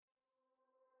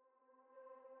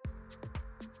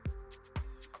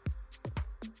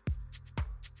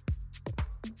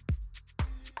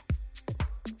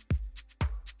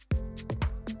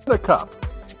the Cup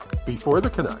before the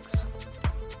Canucks.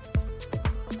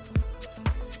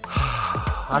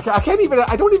 I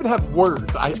don't even have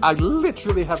words. I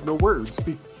literally have no words.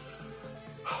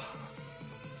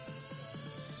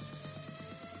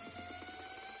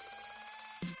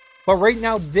 But right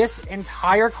now, this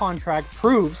entire contract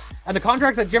proves, and the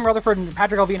contracts that Jim Rutherford and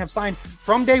Patrick Allvin have signed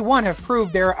from day one have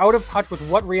proved they're out of touch with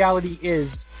what reality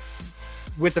is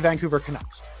with the Vancouver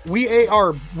Canucks. We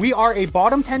are a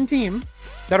bottom 10 team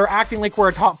that are acting like we're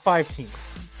a top 5 team.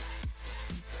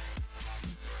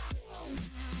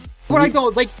 What I go,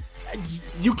 like,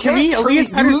 you can't you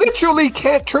literally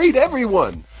can't trade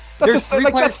everyone. That's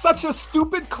such a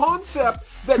stupid concept.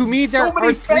 That to me, so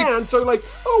many fans are like,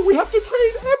 "Oh, we have to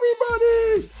trade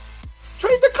everybody.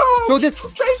 Trade the coach.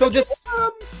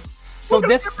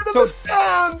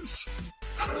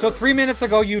 So 3 minutes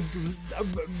ago, you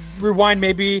rewind.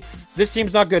 Maybe this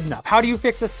team's not good enough. How do you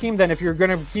fix this team then if you're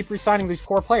going to keep re-signing these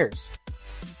core players?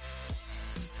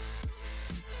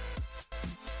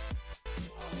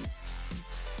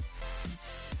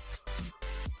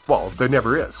 Well, there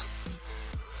never is.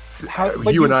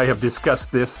 You and I have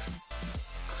discussed this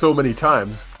so many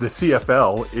times. The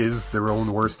CFL is their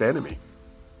own worst enemy.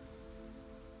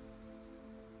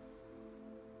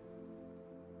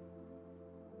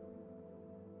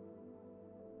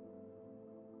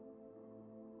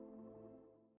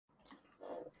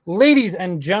 Ladies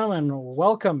and gentlemen,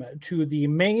 welcome to the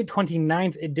May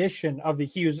 29th edition of the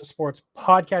Hughes Sports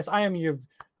Podcast. I am,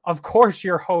 of course,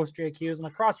 your host, Jake Hughes, and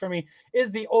across from me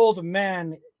is the old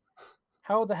man.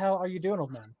 How the hell are you doing,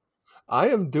 old man? I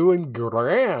am doing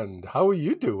grand. How are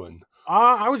you doing?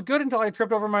 I was good until I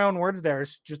tripped over my own words there,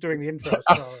 just doing the intro.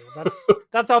 So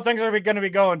that's how things are going to be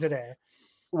going today.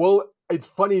 Well, it's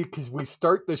funny because we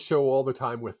start the show all the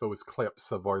time with those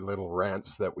clips of our little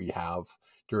rants that we have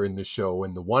during the show.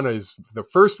 And the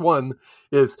first one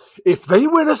is, if they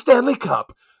win a Stanley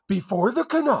Cup before the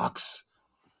Canucks,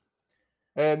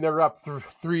 and they're up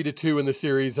 3-2 in the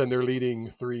series and they're leading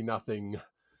 3-0.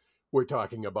 We're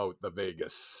talking about the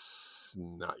Vegas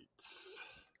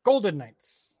Knights. Golden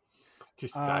Knights.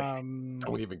 I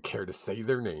don't even care to say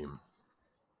their name.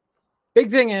 Big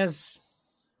thing is,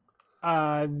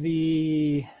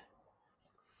 the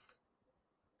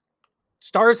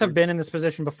Stars have been in this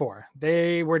position before.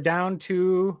 They were down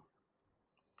to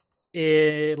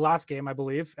last game, I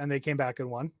believe, and they came back and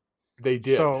won. They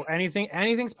did. So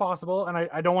anything's possible, and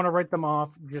I don't want to write them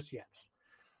off just yet.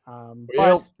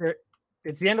 But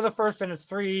it's the end of the first, and it's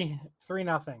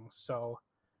 3-0. So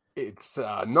it's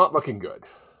not looking good.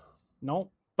 No,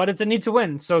 but it's a need to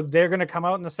win. So they're going to come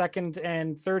out in the second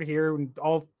and third here, and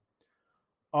all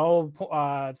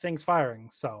things firing.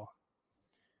 So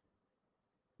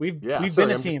we've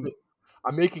been a team.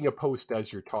 I'm making a post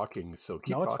as you're talking, so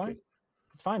keep talking. Fine.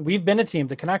 It's fine. We've been a team.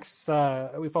 The Canucks,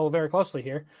 we follow very closely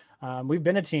here. We've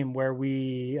been a team where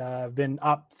we have been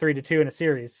up 3-2 in a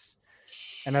series,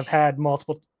 and have had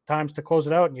multiple times to close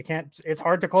it out. And it's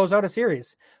hard to close out a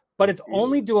series, but it's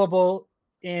only doable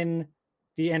in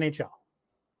the NHL.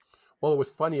 Well, it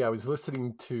was funny. I was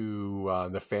listening to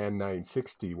the Fan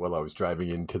 960 while I was driving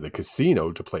into the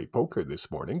casino to play poker this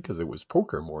morning because it was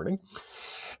poker morning.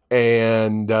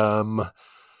 And the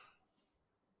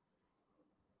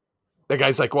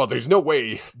guy's like, well, there's no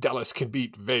way Dallas can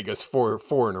beat Vegas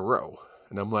four in a row.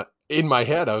 And I'm like, in my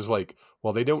head, I was like,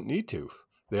 well, they don't need to.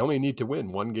 They only need to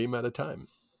win one game at a time.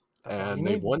 And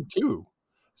they've won 2.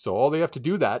 So all they have to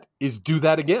do is do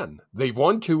that again. They've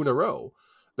won 2 in a row.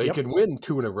 They can win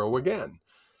 2 in a row again.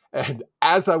 And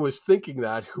as I was thinking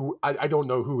that, I don't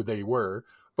know who they were,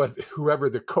 but whoever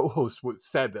the co-host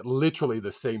said that literally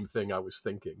the same thing I was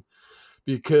thinking.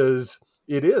 Because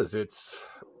it's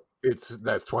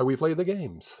that's why we play the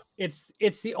games. It's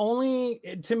the only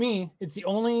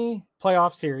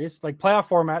playoff series, like playoff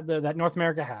format that North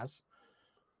America has,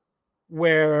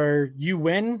 where you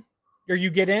win or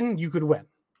you get in, you could win.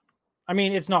 I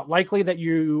mean, it's not likely that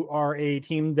you are a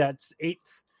team that's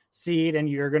 8th seed and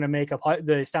you're going to make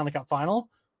the Stanley Cup final,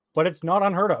 but it's not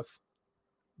unheard of.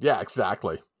 Yeah,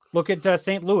 exactly. Look at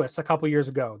St. Louis a couple years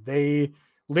ago. They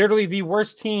literally the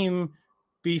worst team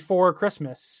before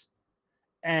Christmas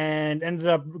and ended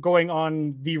up going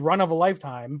on the run of a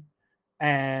lifetime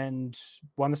and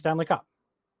won the Stanley Cup.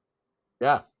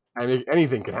 Yeah. I mean,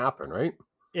 anything can happen, right?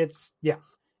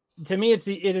 To me, it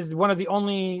is one of the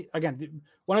only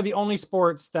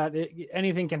sports that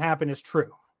anything can happen is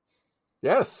true.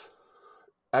 Yes.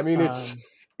 I mean,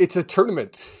 it's a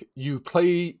tournament. You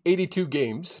play 82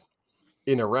 games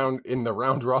in the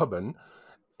round robin,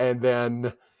 and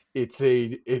then it's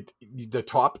the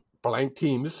top blank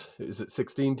teams. Is it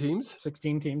 16 teams?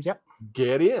 16 teams, yep.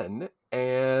 Get in,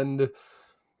 And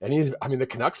the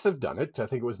Canucks have done it. I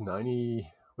think it was 90.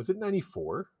 Was it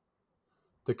 94?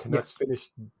 The Canucks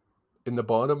finished in the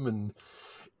bottom, and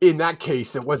in that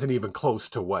case, it wasn't even close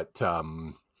to what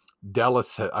the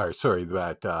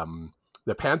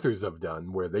Panthers have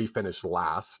done, where they finished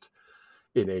last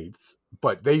in 8th.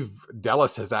 But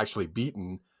Dallas has actually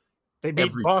beaten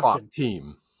every Boston. top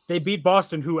team. They beat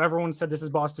Boston, who everyone said this is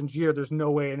Boston's year. There's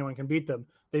no way anyone can beat them.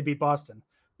 They beat Boston.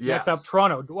 Yes. Next up,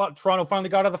 Toronto. Well, Toronto finally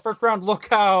got out of the first round. Look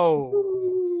how.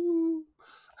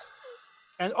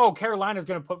 And Carolina's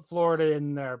going to put Florida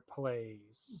in their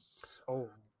place. Oh.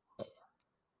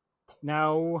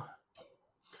 Now.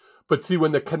 But see,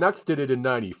 when the Canucks did it in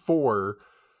 94,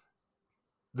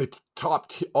 the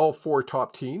all 4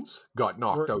 top teams got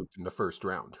knocked out in the first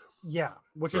round. Yeah,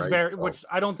 which which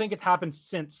I don't think it's happened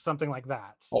since something like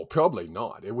that. Oh, probably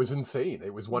not. It was insane.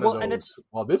 It was one of those.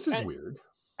 Well, this is weird.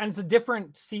 And it's a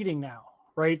different seeding now,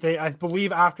 right? I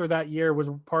believe after that year was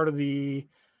part of the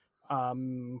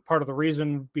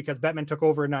reason, because Bettman took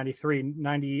over in 93,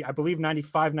 90, I believe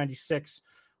 95, 96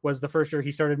 was the first year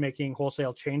he started making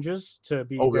wholesale changes to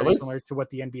be very similar to what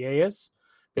the NBA is,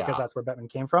 because that's where Bettman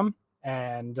came from.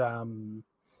 And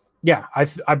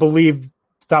I believe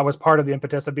that was part of the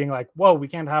impetus of being like, whoa, we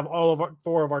can't have all of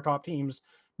 4 of our top teams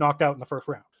knocked out in the first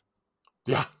round.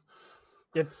 Yeah.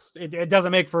 It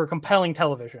doesn't make for compelling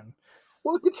television.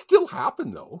 Well, it could still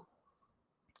happen though.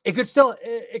 It could still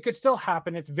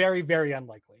happen. It's very, very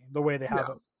unlikely the way they have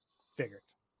it figured.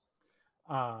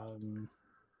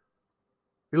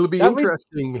 It'll be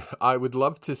interesting. I would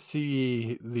love to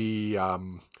see the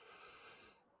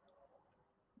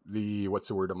what's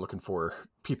the word I'm looking for?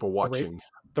 People watching.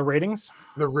 The ratings?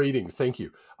 The ratings. Thank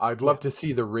you. I'd love to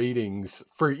see the ratings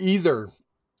for either,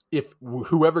 if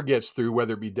whoever gets through,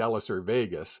 whether it be Dallas or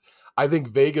Vegas. I think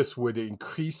Vegas would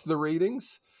increase the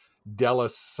ratings.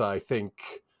 Dallas, I think,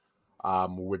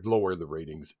 would lower the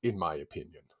ratings, in my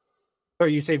opinion. So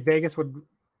you'd say Vegas would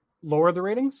lower the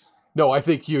ratings? No, I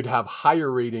think you'd have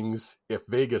higher ratings if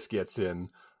Vegas gets in.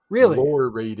 Really? Lower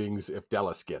ratings if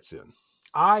Dallas gets in.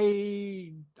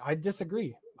 I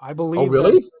disagree. I believe. Oh,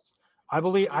 really?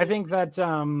 I think that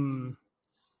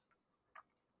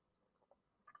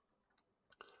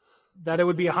that it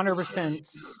would be 100%.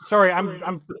 Sorry,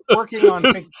 I'm working on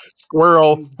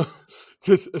squirrel.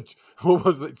 What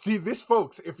was it? See, this,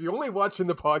 folks, if you're only watching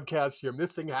the podcast, you're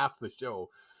missing half the show,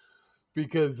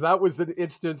 because that was an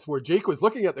instance where Jake was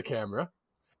looking at the camera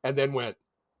and then went,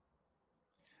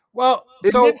 well,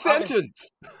 in mid-sentence.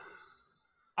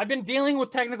 I've been dealing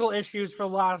with technical issues for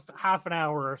the last half an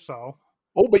hour or so.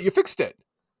 Oh, but you fixed it.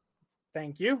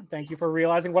 Thank you. Thank you for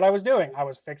realizing what I was doing. I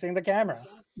was fixing the camera.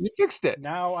 You fixed it.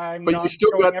 Now I'm But not you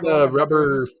still got the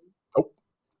rubber. Oh.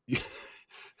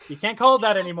 You can't call it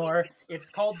that anymore. It's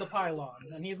called the pylon.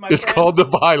 And he's my It's friend. called the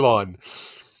pylon.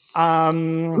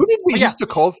 Who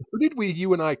did we,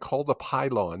 you and I, call the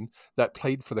pylon that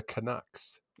played for the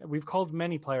Canucks? We've called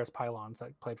many players pylons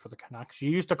that played for the Canucks.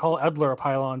 You used to call Edler a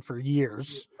pylon for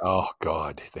years. Oh,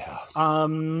 God. Yeah.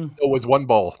 It was one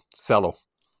ball. Salo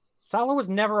was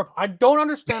never I don't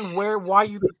understand we're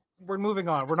moving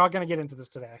on. We're not going to get into this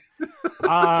today.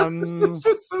 It's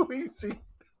just so easy.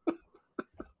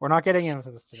 We're not getting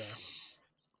into this today.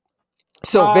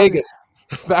 So Vegas.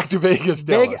 Back to Vegas,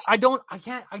 Dallas. I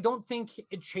don't think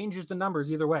it changes the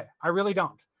numbers either way. I really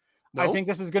don't. No? I think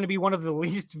this is going to be one of the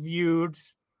least viewed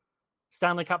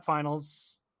Stanley Cup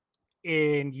finals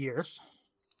in years.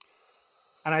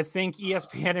 And I think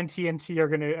ESPN and TNT are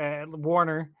going to,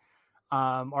 Warner,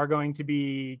 are going to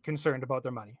be concerned about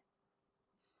their money.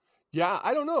 Yeah,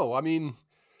 I don't know. I mean,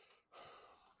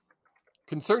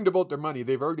 concerned about their money.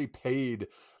 They've already paid.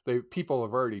 People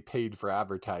have already paid for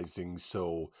advertising.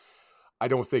 So I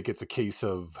don't think it's a case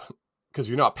of, because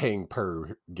you're not paying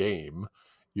per game.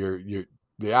 The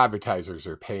advertisers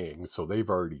are paying, so they've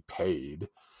already paid.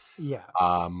 Yeah.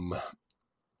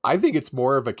 I think it's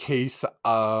more of a case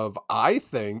of, I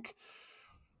think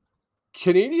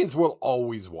Canadians will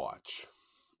always watch.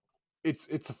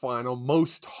 It's a final.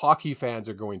 Most hockey fans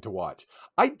are going to watch.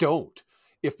 I don't.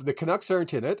 If the Canucks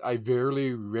aren't in it, I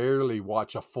very rarely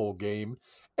watch a full game,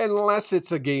 unless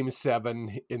it's a Game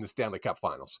 7 in the Stanley Cup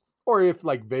Finals. Or if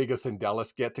like Vegas and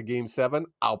Dallas get to Game 7,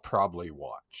 I'll probably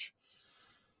watch.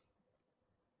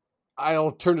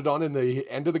 I'll turn it on in the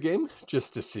end of the game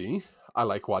just to see. I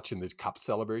like watching the cup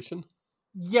celebration.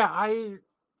 Yeah, I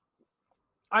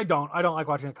don't like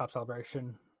watching the cup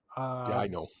celebration. Yeah, I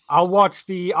know. I'll watch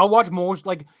most,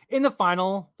 like in the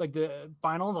final, like the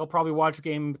finals. I'll probably watch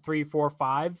game 3, 4,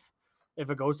 5 if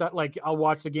it goes that. Like I'll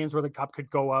watch the games where the cup could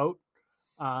go out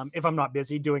if I'm not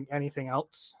busy doing anything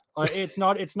else. It's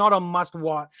not a must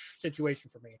watch situation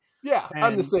for me. Yeah,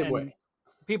 I'm the same way.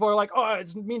 People are like, oh,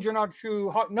 it means you're not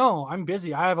true. No, I'm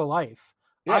busy. I have a life.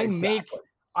 Yeah,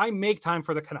 I make time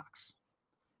for the Canucks.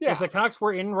 Yeah. If the Canucks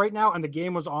were in right now and the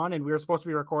game was on and we were supposed to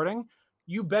be recording,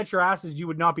 you bet your asses you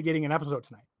would not be getting an episode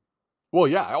tonight. Well,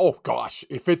 yeah. Oh gosh,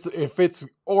 if it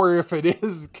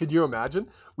is, could you imagine?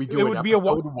 We do an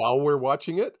episode while we're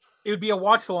watching it. It would be a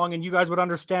watch along, and you guys would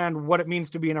understand what it means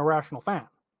to be an irrational fan.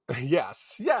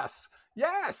 Yes.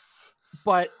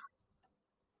 But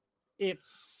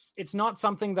it's not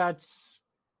something that's,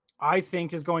 I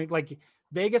think, is going, like,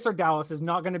 Vegas or Dallas is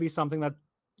not going to be something that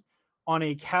on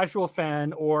a casual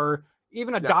fan or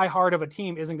even a diehard of a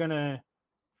team isn't going to.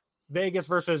 Vegas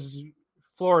versus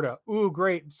Florida. Ooh,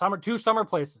 great. Two summer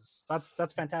places.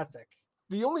 That's fantastic.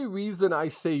 The only reason I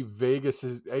say Vegas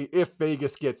is if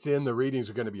Vegas gets in, the ratings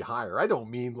are going to be higher. I don't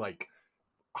mean like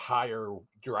higher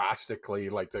drastically,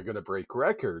 like they're going to break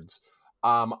records.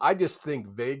 I just think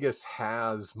Vegas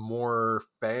has more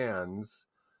fans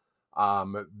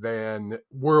than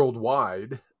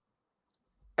worldwide.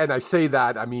 And I say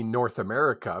that, I mean, North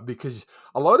America, because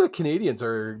a lot of Canadians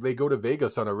they go to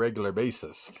Vegas on a regular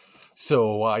basis.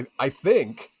 So I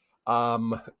think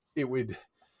you're going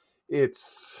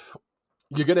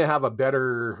to have a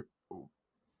better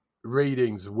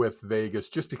ratings with Vegas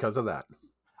just because of that.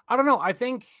 I don't know. I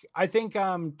think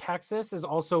Texas is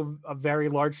also a very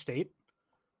large state.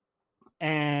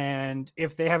 And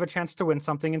if they have a chance to win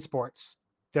something in sports,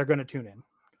 they're going to tune in.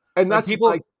 And that's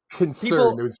my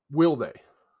concern is, will they?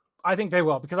 I think they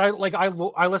will, because I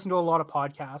listen to a lot of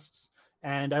podcasts,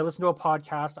 and I listen to a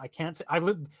podcast. I can't say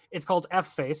it's called F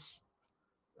Face.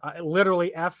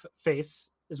 Literally F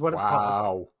Face is what it's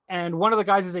called. And one of the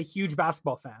guys is a huge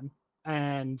basketball fan,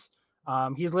 and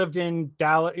he's lived in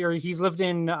Dallas, or he's lived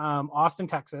in Austin,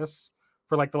 Texas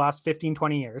for like the last 15,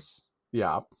 20 years.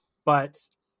 Yeah. But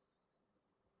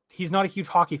he's not a huge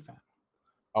hockey fan.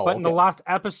 But in the last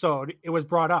episode, it was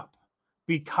brought up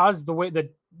because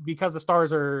the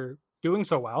Stars are doing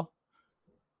so well,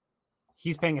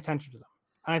 he's paying attention to them.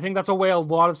 And I think that's a way a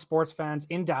lot of sports fans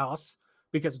in Dallas,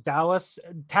 because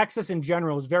Texas in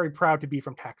general is very proud to be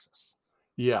from Texas.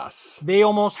 Yes. They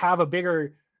almost have a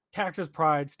bigger Texas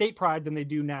pride, state pride, than they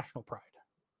do national pride.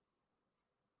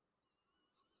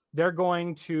 They're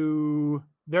going to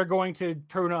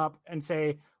turn up and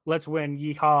say, let's win,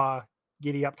 yeehaw,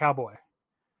 giddy up cowboy.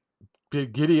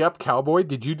 Giddy up cowboy?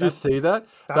 Did you just say that?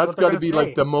 That's got to be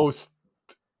like the most.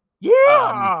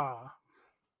 Yeah.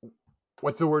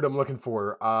 What's the word I'm looking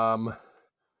for?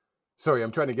 Sorry,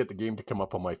 I'm trying to get the game to come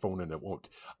up on my phone and it won't.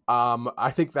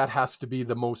 I think that has to be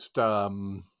the most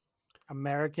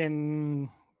American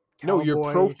cowboy. No, you're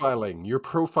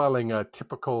profiling a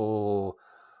typical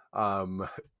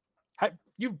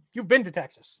You've been to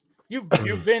Texas. You've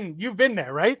been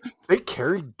there, right? They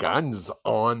carry guns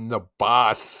on the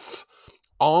bus.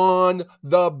 On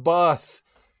the bus.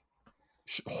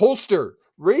 Holster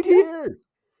right here.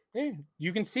 Hey,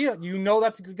 you can see it. You know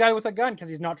that's a good guy with a gun because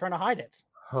he's not trying to hide it.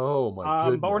 Oh my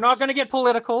goodness. But we're not going to get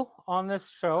political on this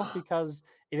show because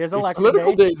it is election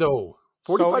political day though.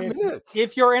 45 minutes.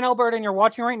 If you're in Alberta and you're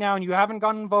watching right now and you haven't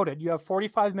gone and voted, you have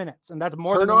 45 minutes, and that's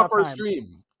more than enough time. Turn off our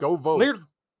stream. Go vote.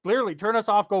 Clearly, turn us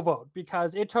off. Go vote,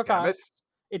 because it took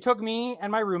It took me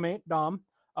and my roommate Dom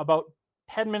about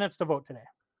 10 minutes to vote today.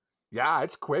 Yeah,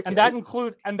 it's quick. And that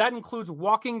includes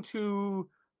walking to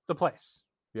the place.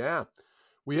 Yeah.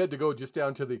 We had to go just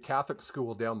down to the Catholic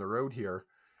school down the road here.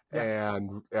 Yeah.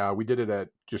 And we did it at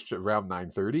just around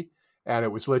 9:30. And it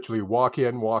was literally walk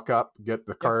in, walk up, get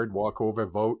the card, walk over,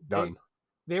 vote, done.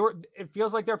 It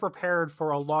feels like they're prepared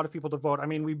for a lot of people to vote. I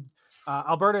mean,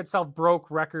 Alberta itself broke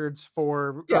records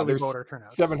for early voter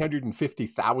turnout.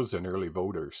 750,000 early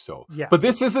voters. So, yeah. But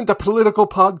this isn't a political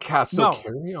podcast, so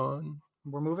carry on.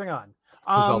 We're moving on.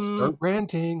 Because I'll start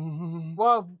ranting.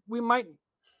 Well, we might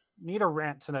need a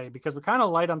rant tonight because we're kind of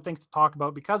light on things to talk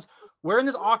about, because we're in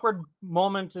this awkward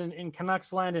moment in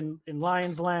Canucks land, in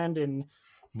Lions land, and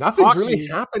nothing's really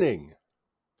happening.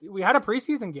 We had a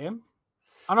preseason game.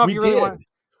 I don't know if you really want.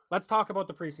 Let's talk about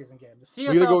the preseason game. The CFL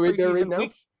gonna go right there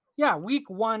right now? Week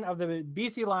 1 of the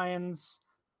BC Lions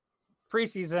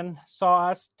preseason saw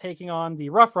us taking on the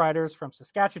Rough Riders from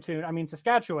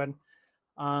Saskatchewan.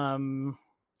 I'm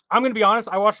going to be honest.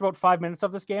 I watched about 5 minutes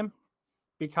of this game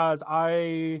because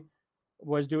I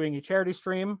was doing a charity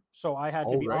stream, so I had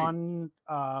to be on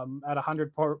at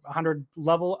 100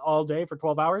 level all day for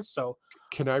 12 hours. So,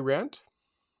 can I rant?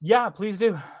 Yeah, please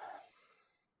do.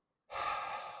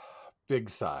 Big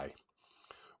sigh.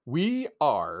 We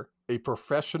are a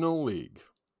professional league,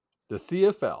 the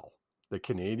CFL, the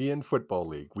Canadian Football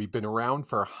League. We've been around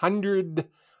for 100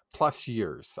 plus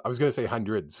years. I was going to say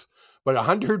hundreds, but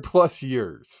 100 plus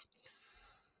years.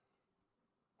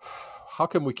 How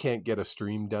come we can't get a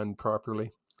stream done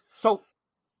properly? So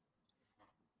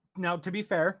now, to be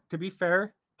fair to the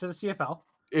CFL,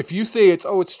 if you say it's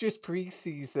just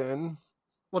preseason.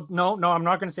 Well, no, I'm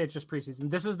not going to say it's just preseason.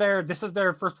 This is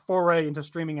their first foray into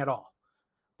streaming at all.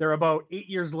 They're about 8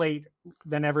 years late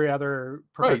than every other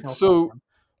professional. Right. So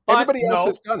everybody else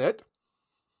has done it.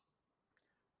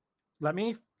 Let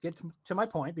me get to my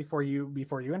point before you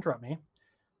interrupt me.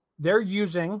 They're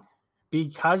using,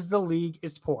 because the league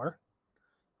is poor,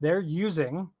 they're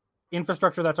using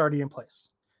infrastructure that's already in place.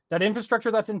 That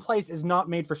infrastructure that's in place is not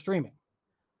made for streaming.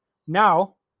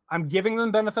 Now, I'm giving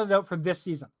them benefit of the doubt for this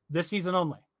season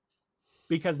only,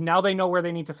 because now they know where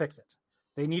they need to fix it.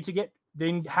 They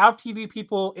have TV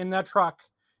people in that truck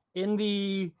in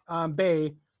the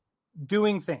bay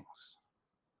doing things.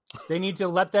 They need to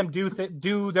let them do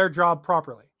their job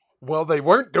properly. Well, they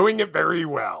weren't doing it very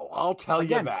well. I'll tell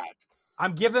you that.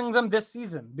 I'm giving them this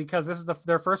season because this is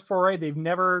their first foray. They've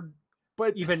never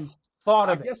even thought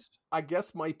of it. I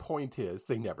guess my point is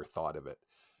they never thought of it.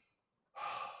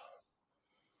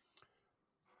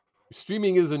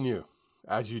 Streaming isn't new,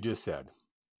 as you just said.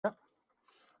 Yep.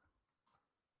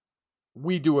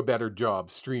 We do a better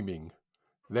job streaming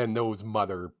than those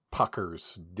mother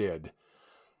puckers did.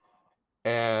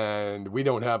 And we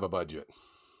don't have a budget,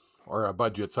 or our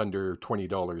budget's under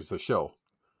 $20 a show.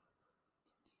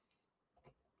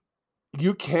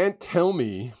 You can't tell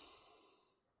me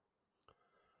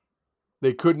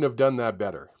they couldn't have done that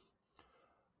better.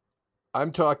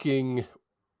 I'm talking,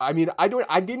 I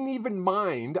didn't even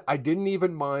mind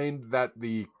that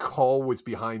the call was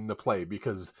behind the play,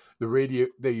 because the radio,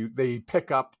 they pick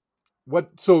up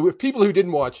so if people who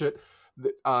didn't watch it,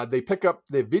 they pick up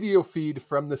the video feed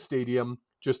from the stadium,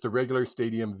 just the regular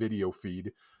stadium video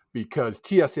feed, because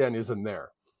TSN isn't there.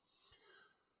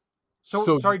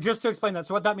 So sorry, just to explain that.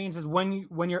 So what that means is when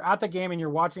you're at the game and you're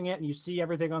watching it and you see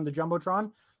everything on the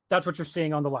Jumbotron, that's what you're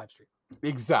seeing on the live stream.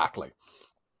 Exactly.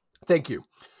 Thank you.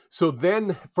 So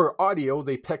then for audio,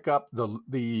 they pick up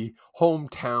the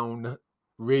hometown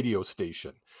radio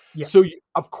station. Yes. So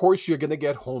of course you're going to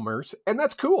get homers, and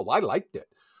that's cool. I liked it.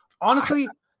 Honestly,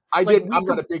 I'm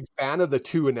not a big fan of the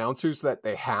two announcers that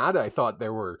they had. I thought they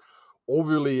were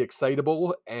overly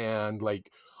excitable and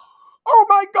like, oh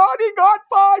my God, he got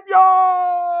 5 yards.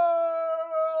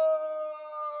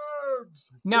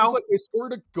 Now, it was like they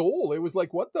scored a goal. It was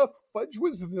like, what the fudge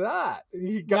was that?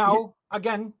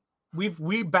 Again,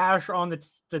 we bash on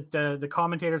the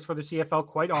commentators for the CFL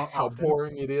quite often. How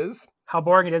boring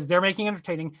it is. They're making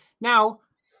entertaining. Now,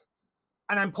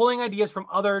 and I'm pulling ideas from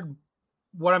other,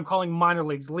 what I'm calling minor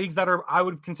leagues that are, I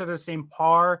would consider the same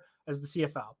par as the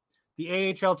CFL. The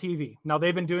AHL TV. Now,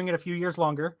 they've been doing it a few years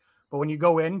longer, but when you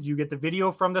go in, you get the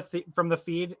video from the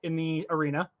feed in the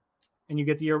arena, and you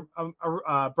get the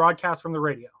broadcast from the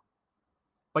radio.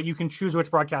 But you can choose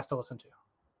which broadcast to listen to.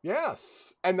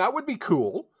 Yes, and that would be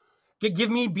cool.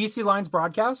 Give me BC Lions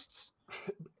broadcasts,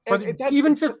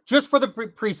 just for the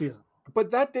preseason.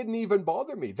 But that didn't even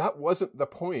bother me. That wasn't the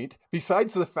point.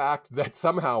 Besides the fact that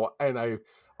somehow, and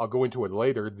I'll go into it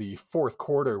later, the fourth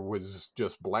quarter was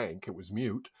just blank. It was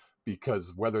mute,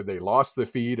 because whether they lost the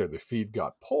feed or the feed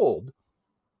got pulled.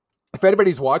 If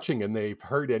anybody's watching and they've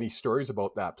heard any stories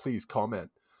about that, please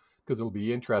comment, because it'll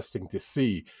be interesting to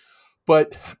see.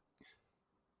 But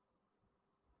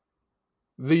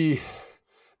they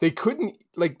couldn't,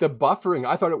 like the buffering,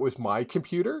 I thought it was my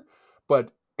computer,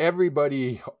 but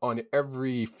everybody on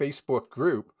every Facebook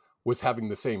group was having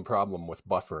the same problem with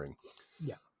buffering.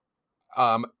 Yeah.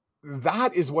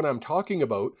 That is what I'm talking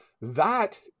about.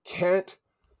 That can't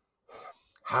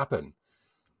happen.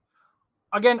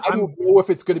 Again, I don't know if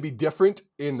it's going to be different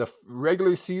in the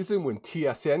regular season when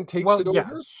TSN takes it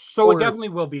over. So it definitely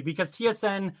will be, because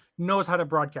TSN knows how to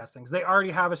broadcast things. They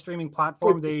already have a streaming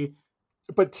platform.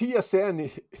 But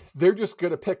TSN, they're just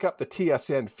going to pick up the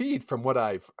TSN feed. From what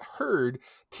I've heard,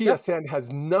 TSN has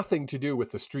nothing to do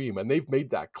with the stream, and they've made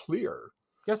that clear.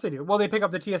 Yes, they do. Well, they pick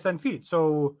up the TSN feed.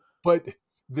 So, but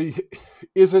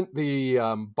isn't the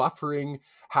buffering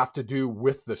have to do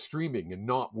with the streaming and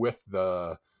not with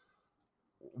the?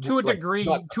 To a degree,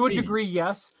 yes. To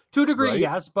a degree, right?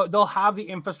 Yes. But they'll have the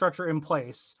infrastructure in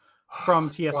place from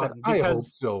TSN. God, I hope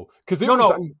so, because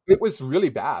it was really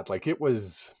bad. Like it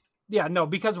was. Yeah, no,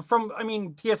 because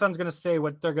TSN's going to say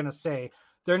what they're going to say.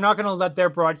 They're not going to let their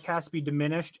broadcast be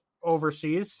diminished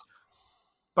overseas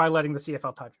by letting the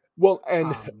CFL touch it. Well,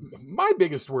 and my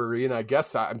biggest worry, and I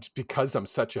guess because I'm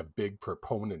such a big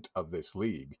proponent of this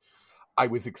league, I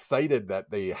was excited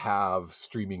that they have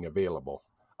streaming available.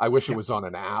 I wish it Yeah. was on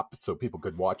an app so people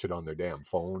could watch it on their damn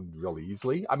phone really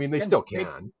easily. I mean, they And still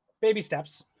can, baby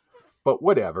steps. but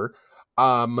whatever.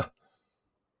 My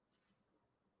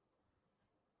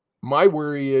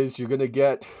worry is you're going to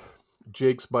get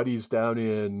Jake's buddies down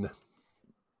in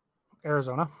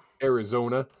Arizona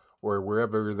or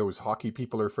wherever those hockey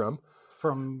people are from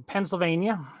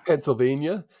Pennsylvania,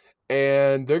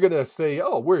 and they're going to say,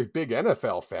 oh, we're big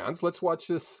NFL fans. Let's watch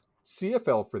this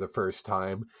CFL for the first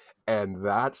time. And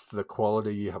that's the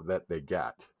quality that they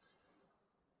get.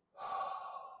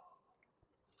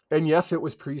 And yes, it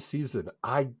was preseason.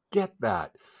 I get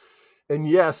that. And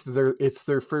yes, it's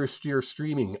their first year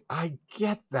streaming. I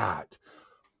get that.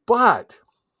 But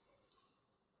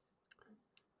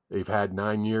they've had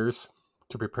 9 years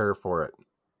to prepare for it.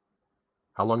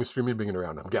 How long has streaming been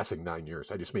around? I'm guessing 9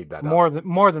 years. I just made that up.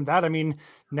 More than that. I mean,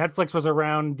 Netflix was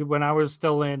around when I was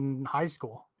still in high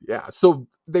school. Yeah, so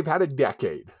they've had a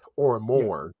decade or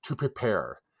more to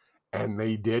prepare, and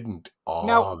they didn't,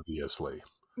 obviously.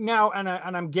 Now, and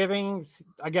I'm giving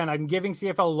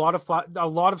CFL a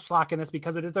lot of slack in this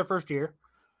because it is their first year,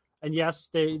 and yes,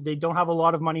 they don't have a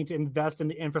lot of money to invest in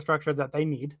the infrastructure that they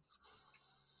need.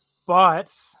 But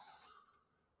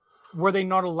were they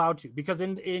not allowed to? Because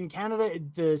in Canada,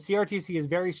 the CRTC is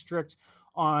very strict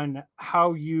on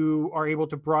how you are able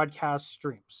to broadcast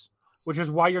streams, which is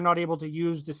why you're not able to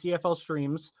use the CFL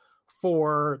streams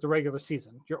for the regular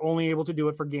season. You're only able to do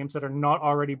it for games that are not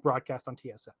already broadcast on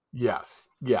TSN. Yes.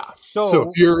 Yeah. So if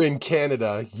you're in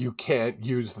Canada, you can't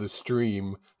use the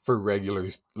stream for regular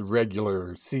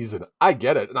season. I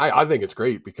get it. And I think it's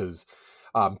great because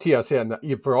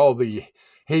TSN, for all the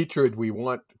hatred we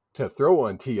want to throw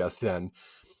on TSN,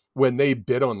 when they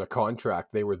bid on the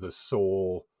contract, they were the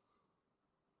sole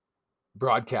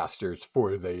broadcasters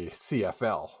for the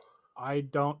CFL. I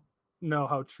don't know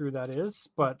how true that is,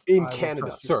 but in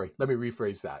Canada, sorry, let me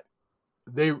rephrase that.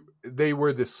 They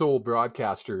were the sole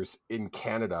broadcasters in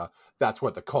Canada. That's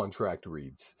what the contract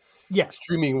reads. Yes.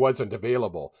 Streaming wasn't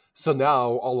available. So now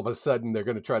all of a sudden they're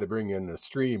going to try to bring in a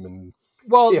stream. And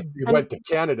if you went to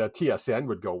Canada, TSN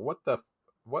would go, what?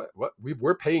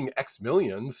 We're paying X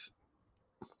millions.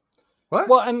 What?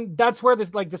 Well, and that's where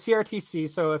there's like the CRTC.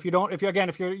 So if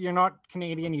you're not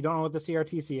Canadian, you don't know what the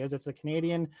CRTC is. It's the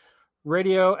Canadian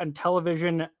Radio and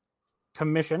Television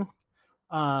Commission.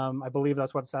 I believe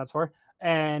that's what it stands for.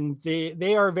 And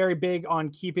they are very big on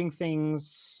keeping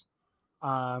things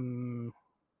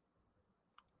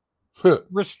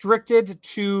restricted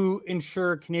to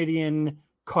ensure Canadian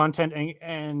content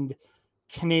and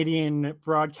Canadian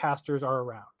broadcasters are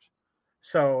around.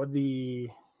 So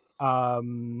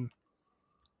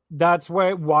that's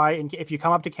why if you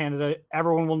come up to Canada,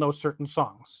 everyone will know certain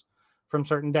songs from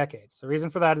certain decades. The reason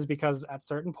for that is because at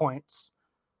certain points,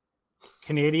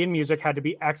 Canadian music had to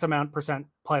be X amount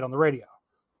 % played on the radio.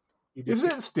 Is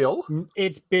it still?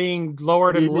 It's being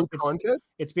lowered and content?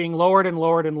 It's being lowered and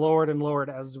lowered and lowered and lowered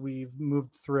as we've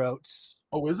moved throughout.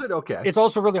 Oh, is it? Okay. It's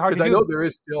also really hard to do. I know there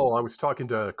is still. I was talking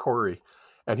to Corey,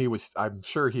 and I'm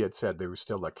sure he had said there was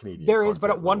still a Canadian. There is, but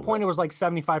at one point it was like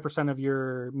 75% of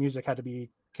your music had to be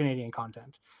Canadian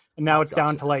content, and now it's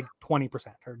down to like 20%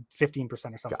 or 15% or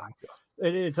something.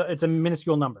 Gotcha. It's a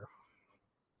minuscule number.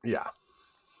 Yeah.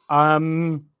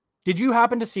 Did you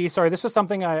happen to see? Sorry, this was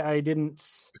something I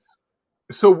didn't.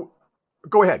 So,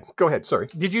 go ahead. Sorry.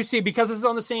 Did you see? Because this is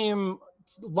on the same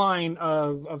line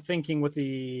of thinking with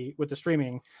the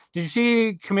streaming. Did you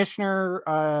see Commissioner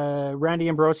Randy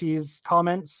Ambrosie's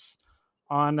comments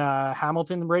on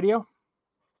Hamilton radio?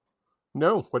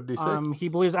 No. What did he say? He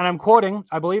believes, and I'm quoting,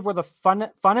 "I believe we're the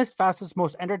funnest, fastest,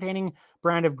 most entertaining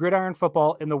brand of gridiron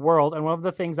football in the world, and one of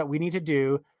the things that we need to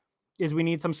do is we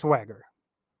need some swagger."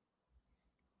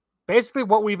 Basically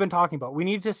what we've been talking about. We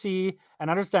need to see and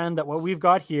understand that what we've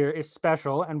got here is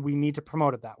special and we need to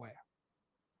promote it that way.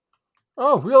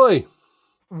 Oh, really?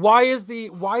 Why is the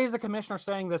commissioner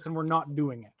saying this and we're not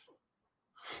doing it?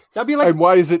 That'd be like. And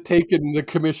why has it taken the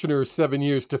commissioner 7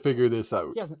 years to figure this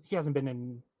out? He hasn't been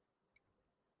in.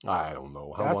 I don't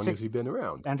know. How long has he been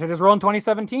around? Entered his role in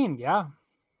 2017. Yeah.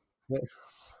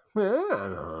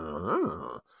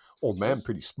 Old man,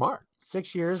 pretty smart.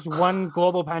 6 years, one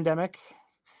global pandemic.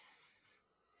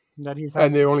 That he's had.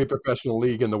 And the only professional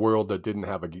league in the world that didn't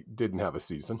have a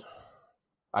season.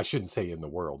 I shouldn't say in the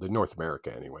world, in North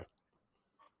America anyway.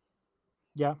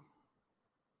 Yeah.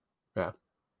 Yeah,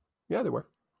 they were.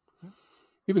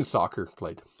 Even soccer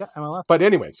played. Yeah, MLS. But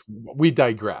anyways, we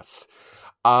digress.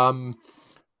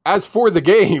 As for the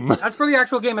game, as for the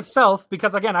actual game itself,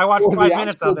 because again, I watched 5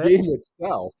 minutes of it. The game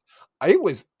itself, it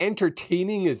was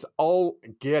entertaining as all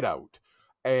get out.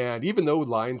 And even though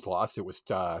Lions lost, it was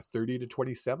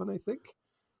 30-27, I think.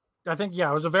 I think, yeah,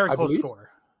 it was a very I close believe. score.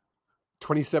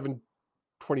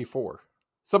 27-24,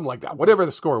 something like that. Whatever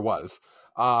the score was.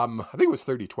 I think it was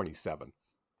 30-27.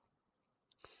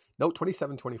 No,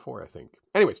 27-24, I think.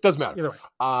 Anyways, doesn't matter.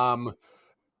 Either way.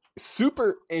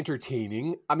 Super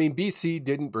entertaining. I mean, BC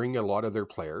didn't bring a lot of their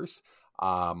players.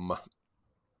 I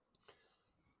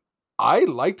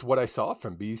liked what I saw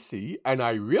from BC, and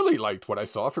I really liked what I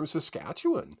saw from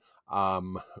Saskatchewan.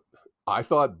 I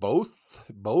thought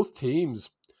both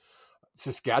teams,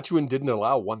 Saskatchewan didn't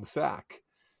allow one sack.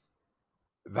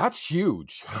 That's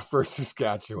huge for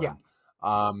Saskatchewan. Yeah.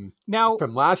 Now,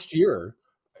 from last year,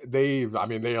 they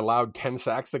allowed 10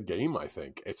 sacks a game, I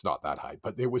think. It's not that high,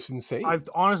 but it was insane. I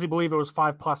honestly believe it was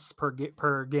 5+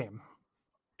 per game.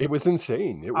 It was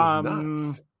insane. It was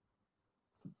nuts.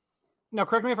 Now,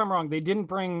 correct me if I'm wrong. They didn't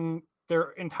bring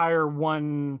their entire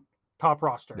one top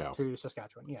roster to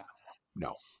Saskatchewan. Yeah.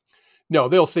 No,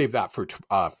 they'll save that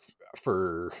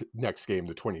for next game,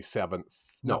 the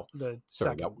 27th. No,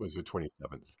 sorry, that was the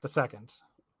 27th. The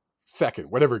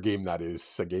second, whatever game that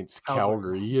is against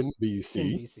Calgary in BC.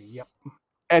 In BC, yep.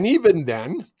 And even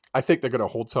then, I think they're going to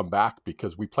hold some back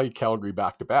because we played Calgary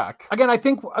back to back. Again, I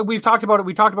think we've talked about it.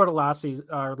 We talked about it last season,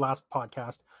 our last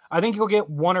podcast. I think you'll get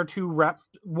one or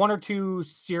two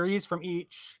series from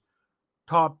each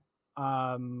top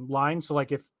line. So,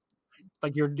 like your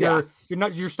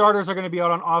starters are going to be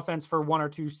out on offense for 1 or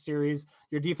 2 series.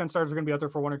 Your defense starters are going to be out there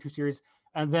for 1 or 2 series.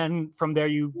 And then from there,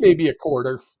 maybe a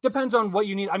quarter. Depends on what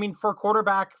you need. I mean, for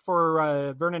quarterback,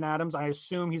 for Vernon Adams, I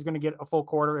assume he's going to get a full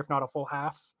quarter, if not a full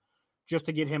half, just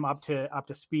to get him up to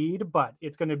speed. But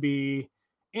it's going to be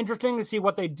interesting to see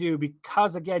what they do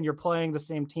because, again, you're playing the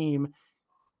same team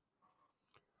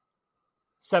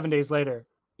 7 days later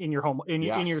in your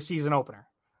your season opener,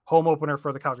 home opener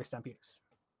for the Calgary Stampeders.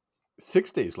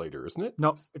 6 days later, isn't it?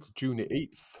 No, it's June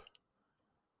 8th.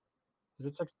 Is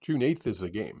it 6? June 8th is the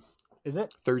game. Is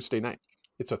it? Thursday night.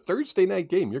 It's a Thursday night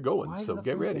game. You're going, so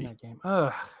get ready.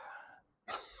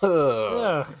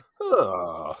 So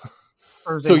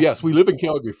yes, we live in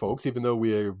Calgary, folks. Even though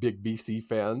we are big BC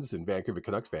fans and Vancouver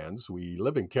Canucks fans, we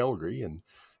live in Calgary, and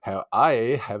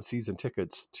I have season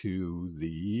tickets to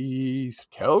the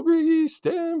Calgary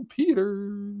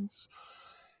Stampeders.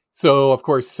 So of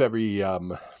course, every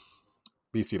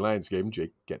BC Lions game,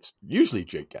 Jake gets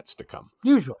to come.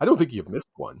 Usually, I don't think you've missed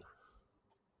one.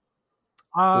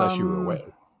 Unless you were away.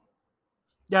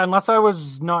 Yeah, unless I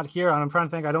was not here. And I'm trying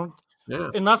to think. I don't. Yeah.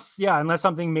 Unless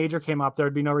something major came up,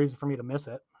 there'd be no reason for me to miss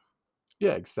it.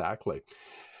 Yeah, exactly.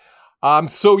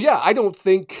 So yeah, I don't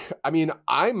think. I mean,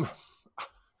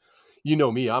 you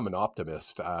know me, I'm an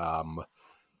optimist. I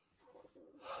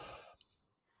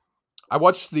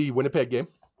watched the Winnipeg game.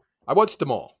 I watched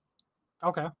them all.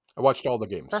 Okay. I watched all the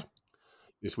games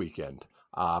this weekend.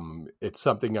 It's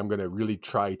something I'm going to really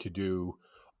try to do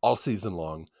all season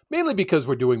long, mainly because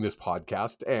we're doing this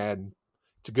podcast and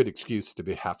it's a good excuse to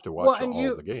have to watch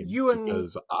all the games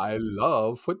because I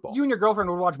love football. You and your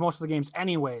girlfriend would watch most of the games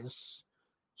anyways.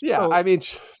 Yeah, I mean,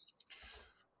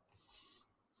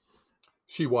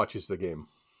 she watches the game.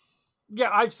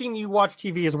 Yeah, I've seen you watch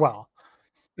TV as well.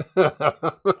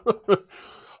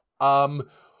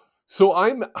 So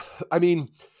I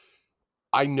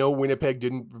know Winnipeg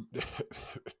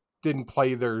didn't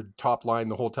play their top line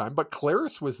the whole time, but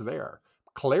Claris was there.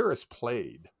 Claris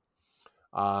played.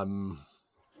 What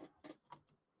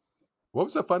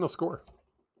was the final score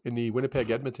in the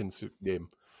Winnipeg-Edmonton game?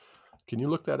 Can you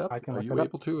look that up? Are you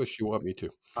able to, or does she want me to?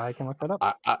 I can look that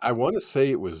up. I want to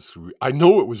say I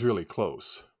know it was really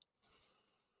close.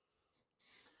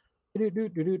 Why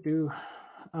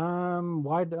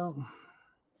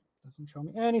doesn't show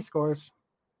me any scores?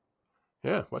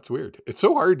 Yeah, what's weird? It's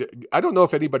so hard. I don't know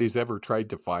if anybody's ever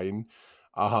tried to find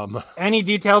any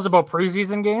details about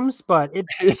preseason games, but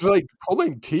it's like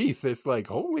pulling teeth. It's like,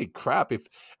 holy crap!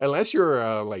 Unless you're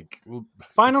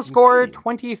final score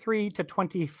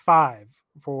 23-25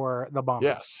 for the Bombers.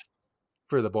 Yes,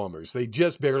 for the Bombers. They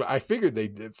just barely. I figured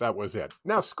that was it.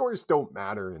 Now scores don't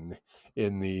matter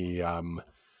in the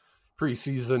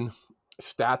preseason.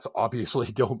 Stats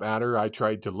obviously don't matter. I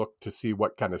tried to look to see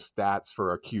what kind of stats for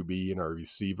our QB and our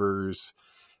receivers,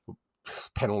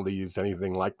 penalties,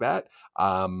 anything like that.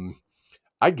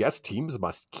 I guess teams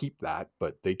must keep that,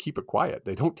 but they keep it quiet.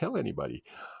 They don't tell anybody,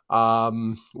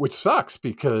 which sucks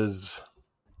because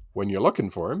when you're looking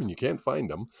for them and you can't find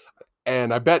them,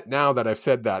 and I bet now that I've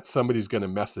said that, somebody's going to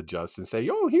message us and say,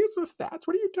 "Oh, here's the stats.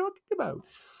 What are you talking about?"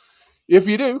 If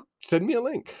you do, send me a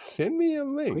link.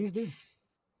 Please do.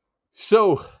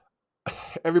 So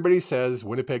everybody says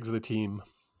Winnipeg's the team.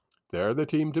 They're the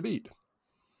team to beat.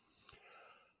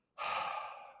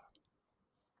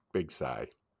 Big sigh.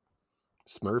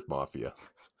 Smurf Mafia.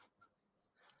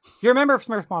 If you're a member of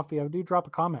Smurf Mafia, do drop a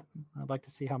comment. I'd like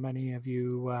to see how many of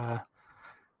you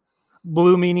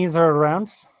blue meanies are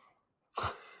around.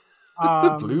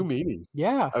 Blue meanies.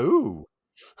 Yeah. Oh,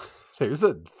 there's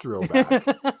a throwback.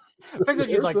 Figured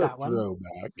you'd like that one.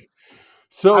 Throwback.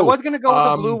 So I was going to go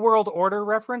with the Blue World Order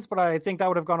reference, but I think that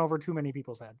would have gone over too many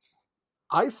people's heads.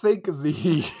 I think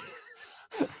the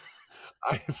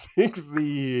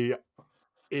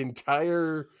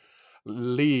entire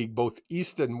league, both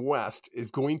East and West,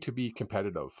 is going to be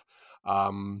competitive.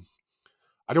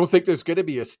 I don't think there's going to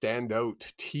be a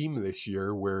standout team this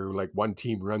year where like one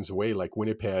team runs away like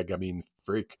Winnipeg. I mean,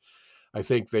 freak. I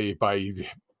think by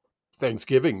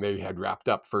Thanksgiving they had wrapped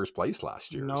up first place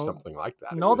last year or something like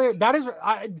that. No, this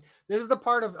is the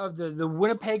part of the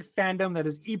Winnipeg fandom that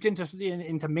is eeped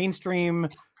into mainstream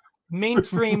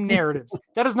narratives.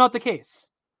 That is not the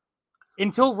case.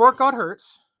 Until Rourke got hurt,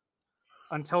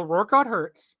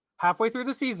 halfway through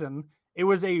the season, it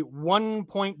was a 1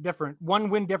 win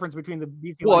difference between the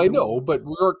BC. Well, I know, but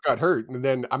Rourke got hurt, and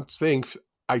then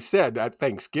I said at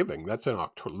Thanksgiving. That's in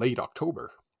late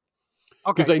October.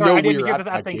 Okay, because I know I didn't we were hear at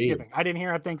that Thanksgiving. game. I didn't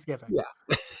hear at Thanksgiving. Yeah,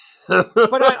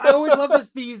 but I always love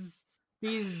these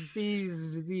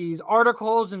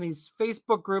articles and these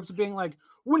Facebook groups being like,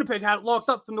 Winnipeg had it locked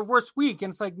up from the worst week,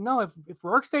 and it's like, no, if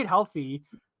Rourke stayed healthy,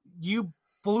 you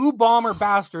Blue Bomber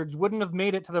bastards wouldn't have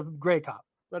made it to the Grey Cup.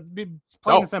 That'd be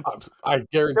plain and simple. I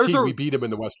guarantee we beat him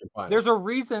in the Western Final. There's a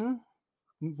reason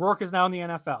Rourke is now in the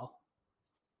NFL.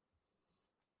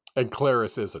 And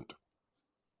Claris isn't.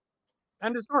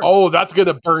 End of story. Oh, that's going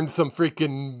to burn some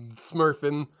freaking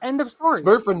Smurfing. End of story.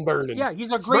 Smurfing burning. Yeah,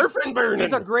 he's a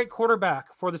great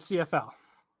quarterback for the CFL.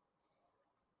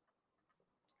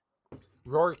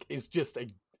 Rourke is just an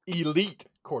elite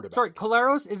quarterback. Sorry,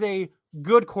 Claris is a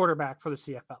good quarterback for the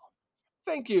CFL.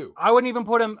 Thank you. I wouldn't even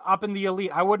put him up in the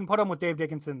elite. I wouldn't put him with Dave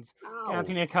Dickinson's,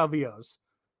 Anthony Calvillo's.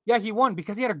 Yeah, he won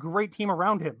because he had a great team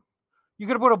around him. You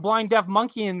could have put a blind deaf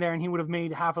monkey in there and he would have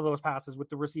made half of those passes with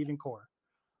the receiving core.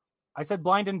 I said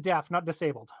blind and deaf, not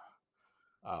disabled.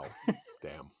 Oh,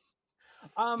 damn.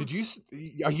 Are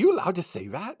you allowed to say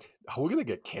that? Oh, we're going to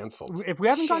get canceled. If we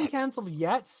haven't gotten canceled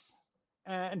yet,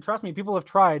 and trust me, people have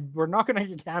tried, we're not going to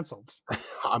get canceled.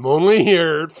 I'm only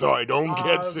here so I don't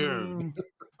get sued.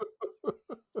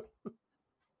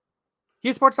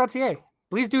 HughesSports.ca.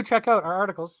 Please do check out our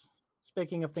articles.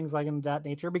 Speaking of things like in that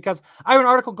nature, because I have an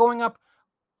article going up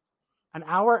an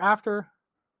hour after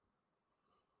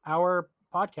our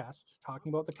podcast talking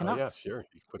about the Canucks. Oh, yeah, sure.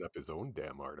 He put up his own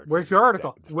damn article. Where's your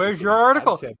article? Where's your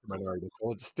article? I sent him an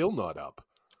article. It's still not up.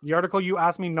 The article you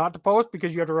asked me not to post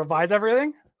because you had to revise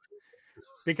everything?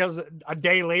 Because a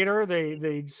day later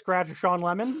they scratched Sean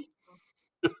Lemon?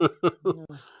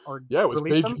 Yeah, it was a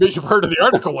major part of the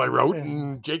article I wrote,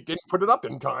 and Jake didn't put it up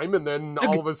in time, and then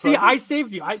all of a sudden... See, I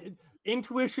saved you.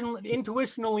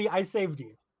 Intuitionally, I saved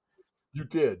you. You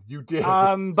did.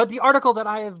 But the article that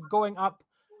I have going up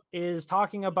is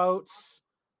talking about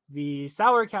the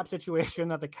salary cap situation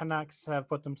that the Canucks have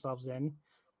put themselves in.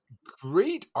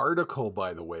 Great article,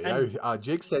 by the way.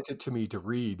 Jake sent it to me to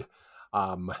read.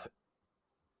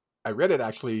 I read it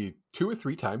actually 2 or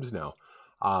 3 times now.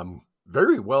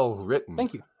 Very well written.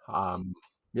 Thank you.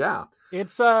 Yeah,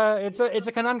 it's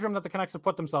a conundrum that the Canucks have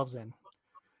put themselves in.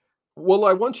 Well,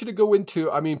 I want you to go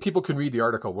into. I mean, people can read the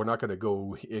article. We're not going to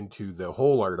go into the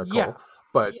whole article. Yeah.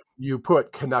 But you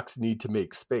put Canucks need to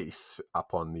make space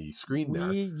up on the screen there.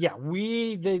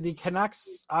 The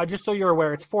Canucks. Just so you're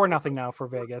aware, it's 4-0 now for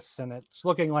Vegas, and it's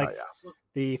looking like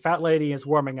the fat lady is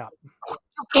warming up. You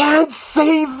can't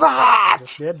say that.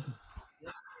 Just did.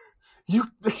 You.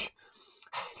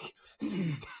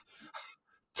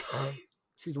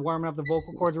 She's warming up the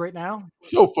vocal cords right now.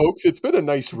 So, folks, it's been a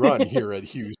nice run here at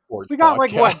Hughes Sports. We got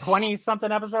Podcast.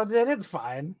 20-something episodes in. It's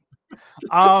fine. It's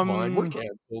fine. We're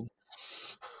canceled.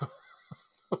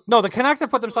 No, the Canucks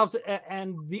have put themselves,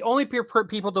 and the only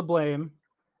people to blame,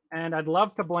 and I'd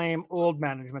love to blame old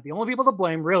management. The only people to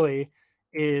blame really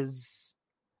is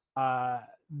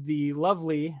the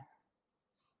lovely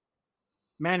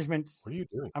management. What are you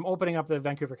doing? I'm opening up the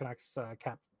Vancouver Canucks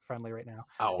cap friendly right now.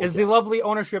 Oh, okay. Is the lovely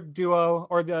ownership duo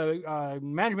or the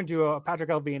management duo of Patrick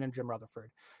Elvine and Jim Rutherford?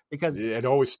 Because it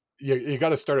always you got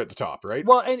to start at the top, right?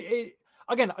 Well, and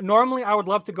again, normally I would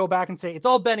love to go back and say it's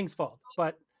all Benning's fault,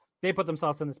 but they put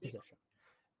themselves in this position.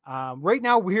 Right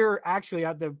now, we're actually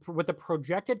with the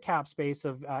projected cap space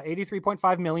of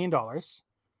 $83.5 million,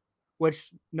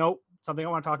 which something I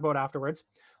want to talk about afterwards.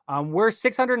 We're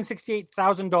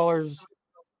 $668,000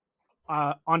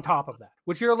 on top of that,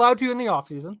 which you're allowed to in the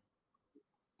offseason.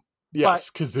 Yes,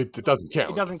 because it doesn't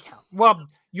count. It doesn't count. Well,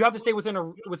 You have to stay within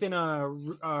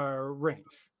a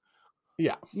range.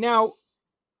 Yeah. Now,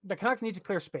 the Canucks need to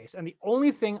clear space, and the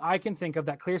only thing I can think of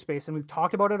that clear space, and we've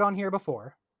talked about it on here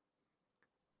before,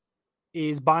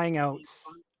 is buying out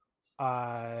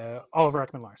Oliver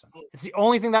Ekman-Larsson. It's the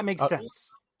only thing that makes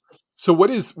sense. So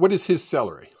what is his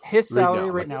salary? His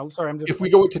salary right now. Sorry, I'm just. If we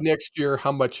go into next year,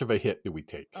 how much of a hit do we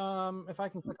take? If I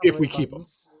can click on if we keep him.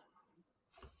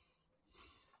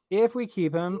 If we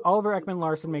keep him, Oliver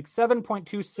Ekman-Larsson makes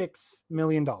 $7.26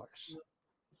 million.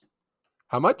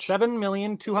 How much?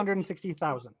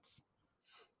 $7,260,000.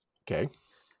 Okay,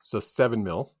 so $7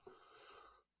 million.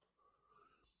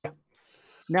 Yeah.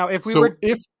 Now,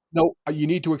 you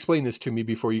need to explain this to me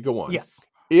before you go on. Yes.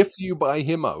 If you buy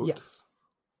him out, yes,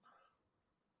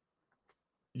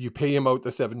 you pay him out the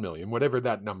 $7 million, whatever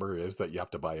that number is that you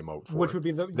have to buy him out for. Which would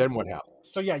be then what happens?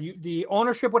 So yeah, the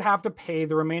ownership would have to pay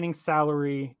the remaining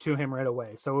salary to him right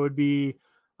away. So it would be,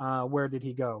 where did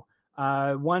he go?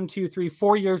 1, 2, 3,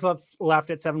 4 years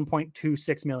left at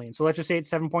 7.26 million. So let's just say it's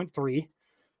 7.3.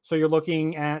 So you're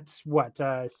looking at what?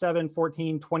 7,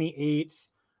 14, 28,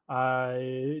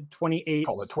 28.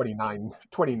 Call it 29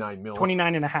 million.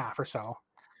 29 and a half or so.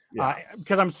 Yeah.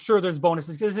 Because I'm sure there's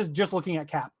bonuses. This is just looking at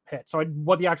cap hit. So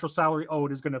what the actual salary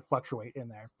owed is going to fluctuate in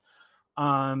there.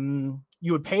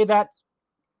 You would pay that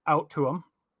out to him.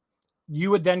 You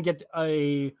would then get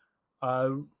a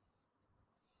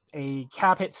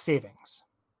cap hit savings,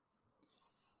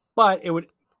 but it would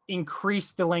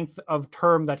increase the length of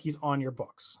term that he's on your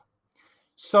books.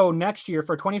 So next year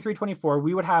for 23-24,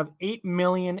 we would have $8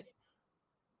 million,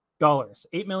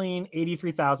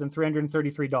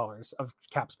 $8,083,333 of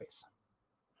cap space,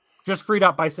 just freed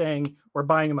up by saying we're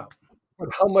buying him out. But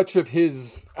how much of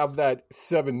that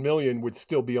 $7 million would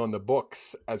still be on the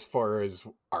books as far as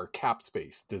our cap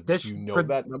space? Do you know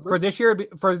that number for this year?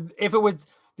 If it was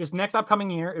this next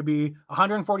upcoming year, it'd be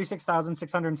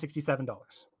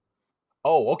 $146,667.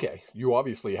 Oh, okay. You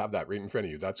obviously have that right in front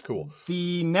of you. That's cool.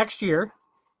 The next year,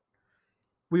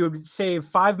 we would save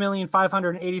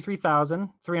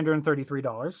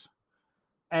 $5,583,333.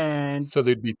 And so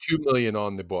there'd be $2 million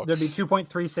on the books. There'd be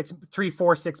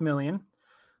 2.346 million.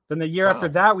 Then the year after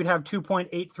that, we'd have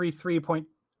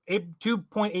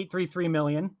 2.833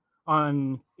 million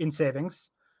in savings.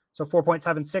 So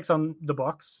 4.76 on the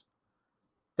books.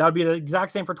 That would be the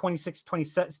exact same for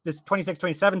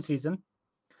 26-27 season.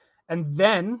 And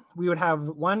then we would have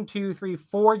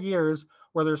 4 years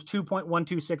where there's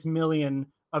 2.126 million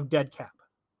of dead cap.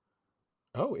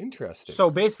 Oh, interesting. So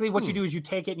basically what you do is you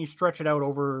take it and you stretch it out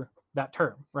over that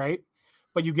term, right?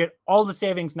 But you get all the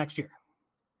savings next year.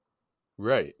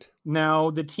 Right.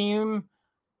 Now the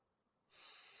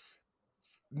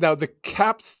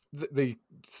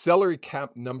salary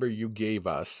cap number you gave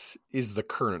us is the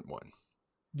current one.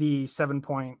 The 7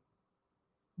 point.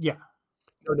 Yeah.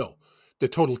 No. The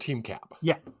total team cap.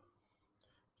 Yeah.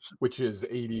 Which is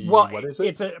 80. Well, what is it?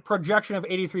 It's a projection of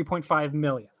 83.5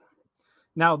 million.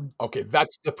 Now, okay,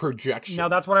 that's the projection. Now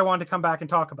that's what I wanted to come back and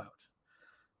talk about,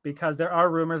 because there are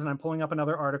rumors, and I'm pulling up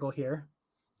another article here.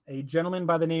 A gentleman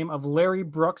by the name of Larry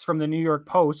Brooks from the New York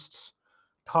Post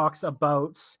talks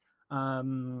about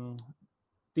the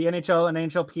NHL and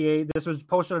NHLPA. This was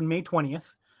posted on May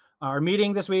 20th. Our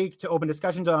meeting this week to open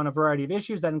discussions on a variety of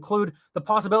issues that include the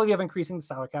possibility of increasing the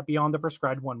salary cap beyond the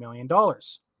prescribed $1 million.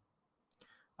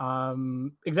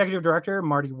 Executive Director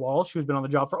Marty Walsh, who's been on the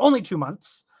job for only 2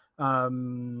 months.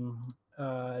 The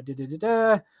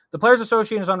Players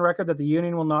Association is on record that the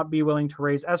union will not be willing to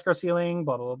raise escrow ceiling,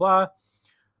 blah, blah, blah,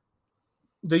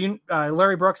 blah.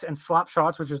 Larry Brooks and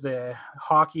Slapshots, which is the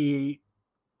hockey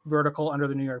vertical under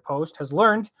the New York Post, has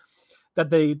learned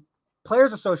that the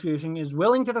Players Association is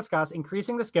willing to discuss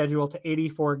increasing the schedule to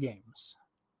 84 games.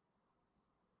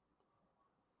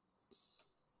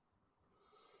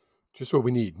 Just what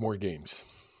we need, more games.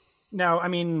 Now, I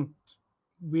mean,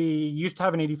 we used to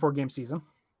have an 84-game season.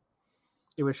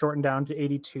 It was shortened down to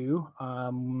 82.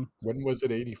 When was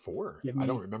it 84? I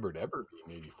don't remember it ever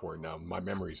being 84. Now, my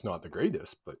memory's not the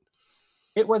greatest, but...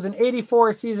 It was an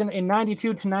 84 season in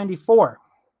 92 to 94.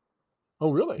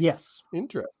 Oh, really? Yes.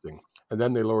 Interesting. And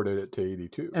then they lowered it to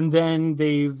 82. And then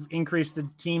they've increased the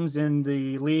teams in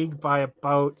the league by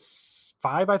about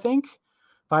 5, I think.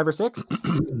 5 or 6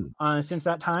 since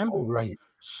that time. Oh, right.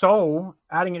 So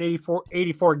adding an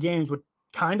 84 games would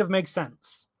kind of make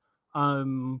sense.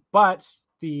 But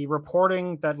the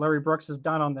reporting that Larry Brooks has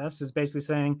done on this is basically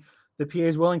saying the PA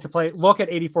is willing to look at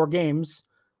 84 games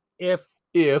if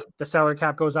the salary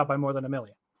cap goes up by more than $1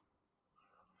 million.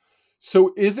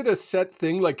 So is it a set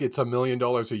thing? Like it's $1 million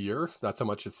a year? That's how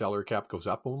much the salary cap goes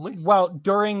up only? Well,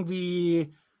 during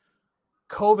the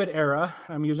COVID era,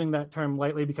 I'm using that term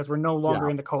lightly because we're no longer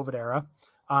in the COVID era.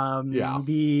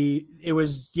 It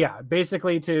was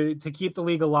basically to keep the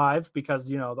league alive because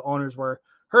the owners were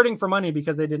hurting for money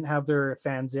because they didn't have their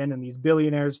fans in, and these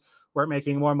billionaires weren't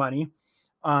making more money.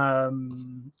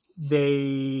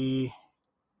 They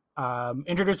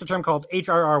introduced a term called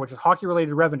HRR, which is hockey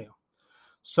related revenue.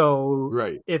 So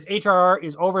if HRR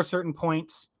is over a certain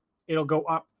point, it'll go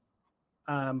up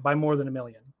by more than $1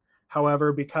 million.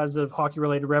 However, because of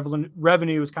hockey-related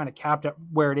revenue is kind of capped at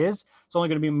where it is, it's only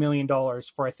going to be $1 million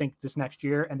for, I think, this next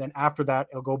year. And then after that,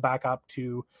 it'll go back up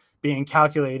to being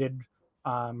calculated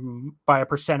by a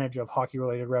percentage of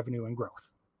hockey-related revenue and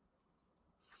growth.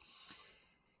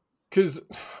 Because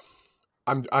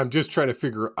I'm just trying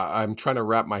to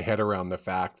wrap my head around the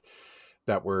fact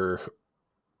that we're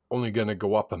only going to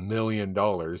go up $1 million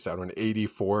out of an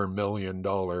 $84 million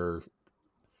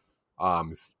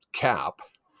cap.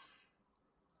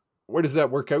 Where does that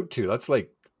work out to? That's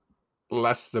like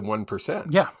less than 1%.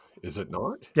 Yeah. Is it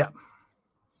not? Yeah.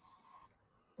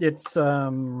 It's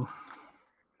you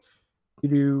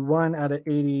do 1 out of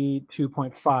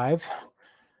 82.5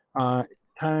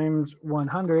 times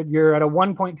 100, you're at a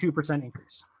 1.2%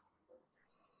 increase.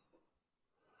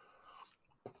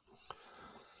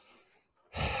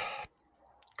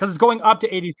 Because it's going up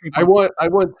to 83. I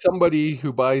want somebody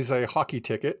who buys a hockey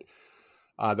ticket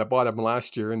that bought him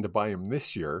last year and to buy him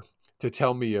this year to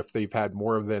tell me if they've had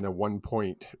more than a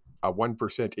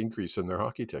 1% increase in their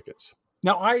hockey tickets.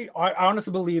 Now, I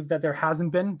honestly believe that there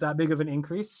hasn't been that big of an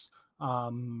increase.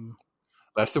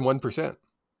 Less than 1%.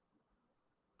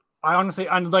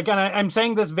 I'm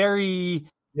saying this very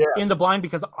in the blind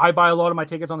because I buy a lot of my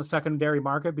tickets on the secondary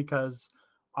market because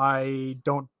I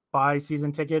don't buy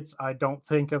season tickets. I don't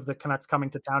think of the Canucks coming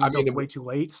to town until it's way too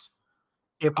late.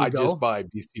 I just buy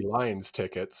BC Lions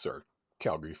tickets or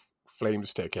Calgary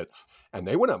Flames tickets, and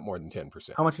they went up more than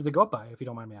 10%. How much did they go up by, if you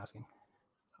don't mind me asking?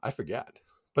 I forget.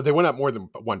 But they went up more than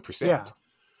 1%. Yeah.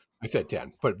 I said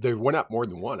 10, but they went up more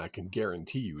than 1. I can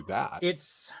guarantee you that.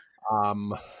 It's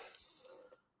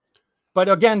but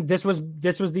again, this was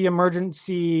the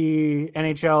emergency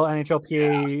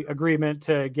NHLPA agreement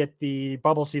to get the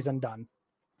bubble season done.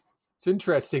 It's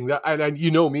interesting that, and you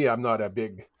know me, I'm not a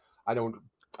big, I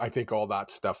think all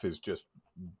that stuff is just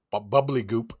bubbly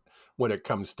goop when it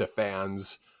comes to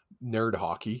fans, nerd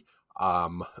hockey.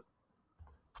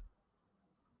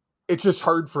 It's just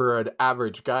hard for an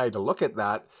average guy to look at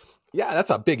that. Yeah, that's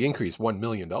a big increase, $1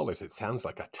 million. It sounds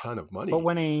like a ton of money. But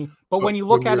when you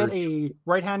look at it, a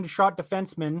right-hand shot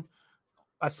defenseman,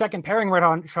 a second pairing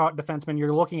right-hand shot defenseman,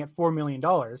 you're looking at $4 million.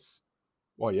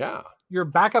 Well, yeah. Your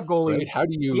backup goalie, right? How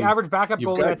do you? The average backup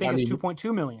goalie, I think, is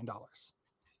 $2.2 million.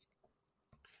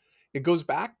 It goes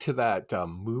back to that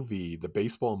movie, the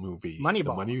baseball movie,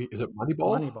 Moneyball. Is it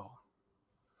Moneyball? Moneyball.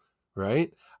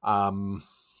 Right.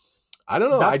 I don't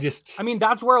know.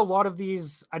 That's where a lot of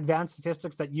these advanced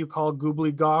statistics that you call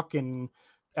gobbledygook and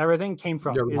everything came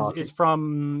from. Is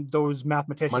from those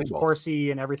mathematicians,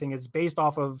 Corsi, and everything is based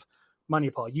off of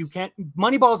Moneyball.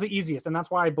 Moneyball is the easiest, and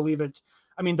that's why I believe it.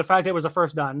 I mean, the fact that it was the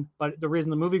first done, but the reason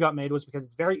the movie got made was because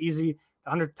it's very easy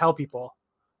to tell people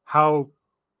how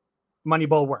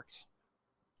Moneyball works.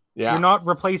 Yeah. You're not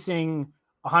replacing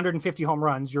 150 home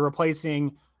runs. You're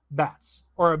replacing bats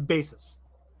or bases.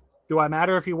 Do I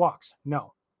matter if he walks?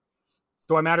 No.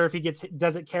 Do I matter if he gets hit?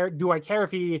 Do I care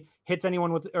if he hits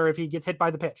anyone or if he gets hit by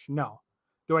the pitch? No.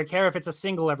 Do I care if it's a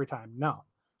single every time? No.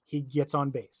 He gets on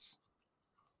base.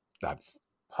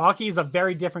 Hockey is a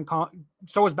very different.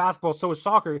 So is basketball. So is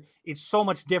soccer. It's so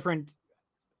much different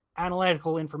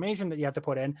analytical information that you have to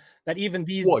put in that even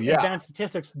these advanced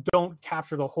statistics don't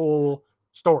capture the whole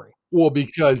story. Well,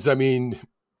 because in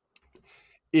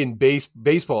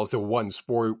baseball is the one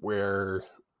sport where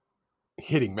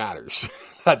hitting matters.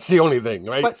 That's the only thing,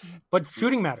 right? But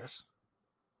shooting matters.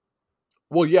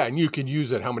 Well, yeah, and you can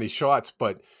use it how many shots,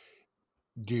 but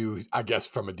I guess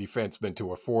from a defenseman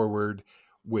to a forward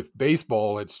with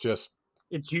baseball, it's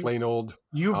plain old.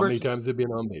 How many times have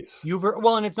been on base?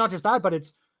 And it's not just that, but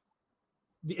it's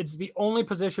the only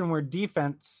position where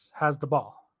defense has the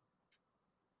ball.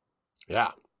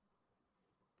 Yeah.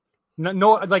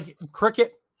 No, like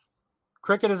cricket.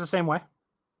 Cricket is the same way.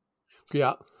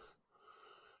 Yeah.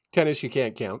 Tennis you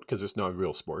can't count because it's not a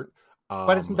real sport.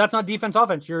 But that's not defense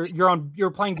offense.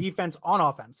 You're playing defense on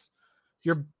offense.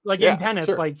 You're like in tennis,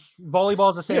 like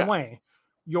volleyball is the same way.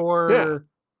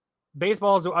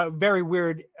 Baseball is a very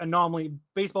weird anomaly.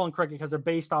 Baseball and cricket because they're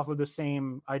based off of the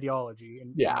same ideology.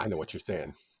 I know what you're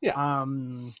saying. Yeah.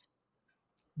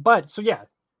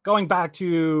 Going back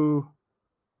to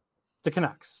the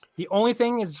Canucks, the only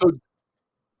thing is. So,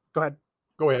 go ahead.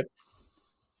 Go ahead.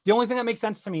 The only thing that makes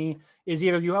sense to me is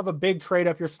either you have a big trade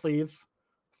up your sleeve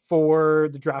for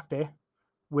the draft day,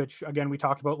 which again we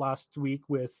talked about last week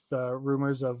with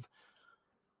rumors of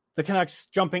the Canucks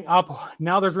jumping up.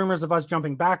 Now there's rumors of us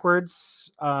jumping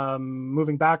backwards,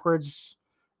 moving backwards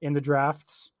in the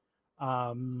drafts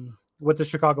with the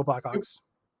Chicago Blackhawks.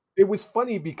 It was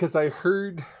funny because I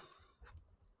heard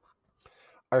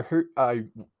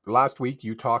last week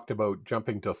you talked about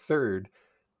jumping to third.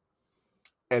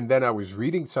 And then I was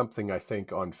reading something, I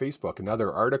think, on Facebook,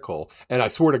 another article, and I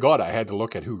swear to God, I had to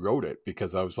look at who wrote it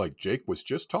because I was like, Jake was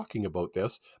just talking about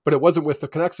this, but it wasn't with the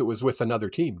Canucks. It was with another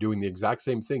team doing the exact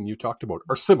same thing you talked about,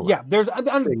 or similar. Yeah,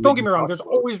 don't get me wrong. There's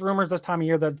always rumors this time of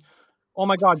year that, oh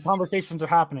my God, conversations are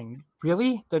happening.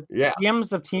 Really? The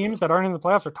GMs of teams that aren't in the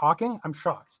playoffs are talking? I'm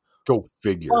shocked. Go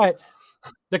figure. But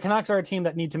the Canucks are a team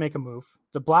that need to make a move.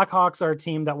 The Blackhawks are a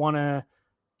team that want to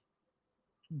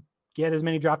get as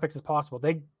many draft picks as possible.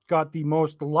 They got the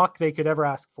most luck they could ever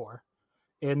ask for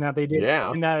in that they did. Yeah.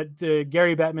 In that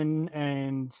Gary Bettman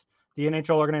and the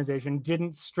NHL organization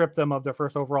didn't strip them of their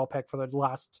first overall pick for the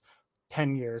last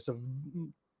 10 years of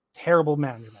terrible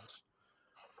management.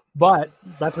 But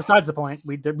that's besides the point.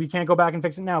 We can't go back and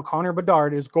fix it now. Connor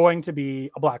Bedard is going to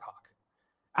be a Blackhawk.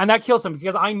 And that kills him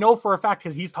because I know for a fact,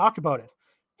 because he's talked about it,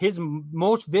 his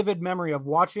most vivid memory of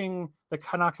watching the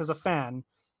Canucks as a fan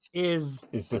is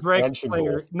the Dragon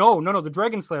Slayer. No, the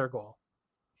Dragon Slayer goal,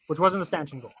 which wasn't the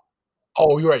stanchion goal.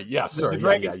 Oh, you're right. Yes, the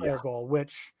Dragon Slayer goal,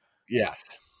 which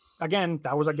again,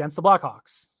 that was against the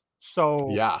Blackhawks. So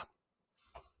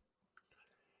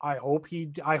I hope he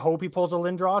pulls a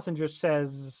Lindros and just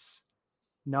says,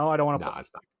 "No, I don't want to." Nah,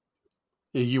 it's not.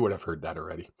 You would have heard that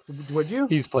already. Would you?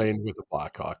 He's playing with the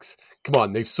Blackhawks. Come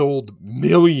on, they've sold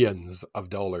millions of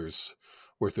dollars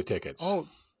worth of tickets. Oh.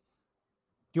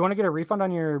 Do you want to get a refund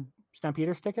on your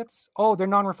Stampeders tickets? Oh, they're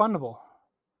non-refundable.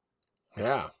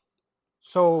 Yeah.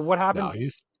 So what happens? No,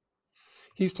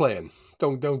 he's playing.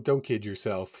 Don't kid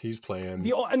yourself. He's playing. And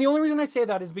the only reason I say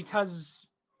that is because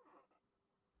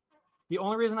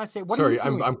Sorry,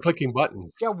 I'm clicking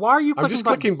buttons. Yeah, why are you clicking buttons? I'm just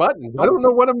clicking buttons. I don't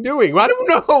know what I'm doing. I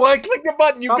don't know. I clicked a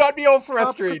button. You got me all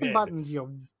frustrated. Clicking buttons,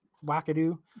 you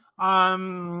wackadoo.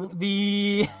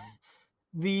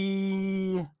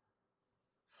 The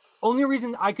only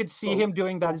reason I could see him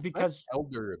doing that is because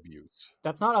elder abuse.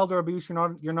 That's not elder abuse.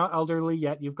 You're not elderly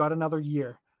yet. You've got another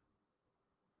year.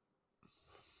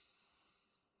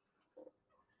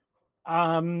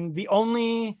 The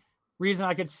only reason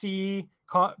I could see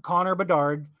Connor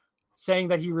Bedard saying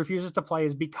that he refuses to play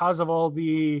is because of all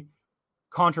the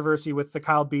controversy with the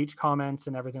Kyle Beach comments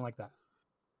and everything like that.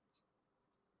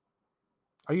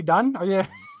 Are you done? Are you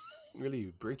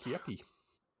really breaky uppy?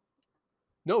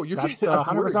 No, you're getting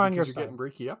 100% on your side. You're getting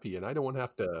breaky uppy, and I don't want to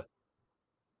have to.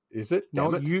 Is it? No,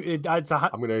 Damn it.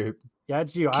 I'm gonna. Yeah,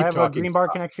 it's you. I have a green bar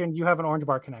connection. You have an orange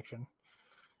bar connection.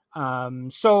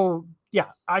 So yeah,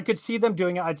 I could see them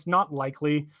doing it. It's not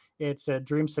likely. It's a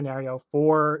dream scenario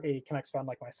for a Canucks fan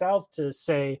like myself to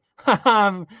say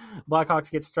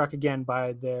Blackhawks get struck again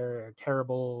by their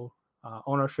terrible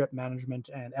ownership,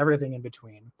 management, and everything in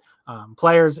between.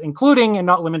 Players, including and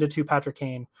not limited to Patrick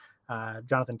Kane,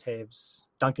 Jonathan Toews,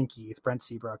 Duncan Keith, Brent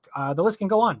Seabrook. The list can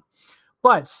go on.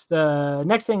 But the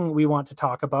next thing we want to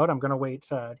talk about, I'm going to wait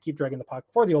to keep dragging the puck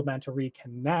for the old man to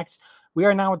reconnect. We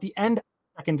are now at the end of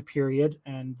the second period,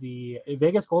 and the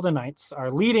Vegas Golden Knights are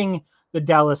leading the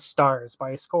Dallas Stars by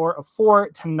a score of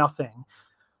 4-0.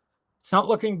 It's not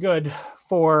looking good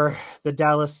for the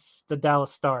Dallas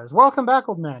Stars. Welcome back,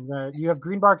 old man. You have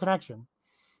green bar connection.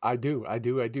 I do.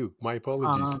 My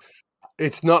apologies.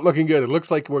 It's not looking good. It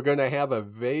looks like we're going to have a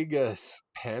Vegas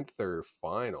Panther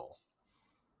final.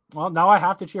 Well, now I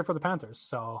have to cheer for the Panthers.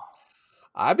 So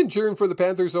I've been cheering for the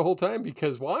Panthers the whole time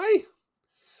because why?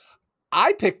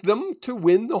 I picked them to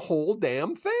win the whole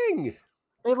damn thing.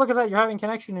 Hey, look at that. You're having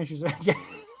connection issues.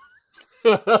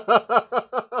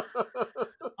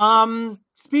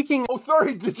 Speaking. Oh,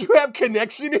 sorry. Did you have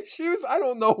connection issues? I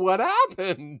don't know what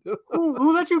happened.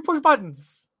 Who let you push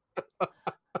buttons?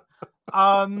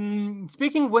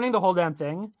 Speaking of winning the whole damn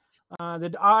thing,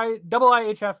 the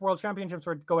IHF World Championships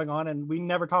were going on, and we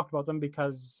never talked about them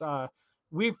because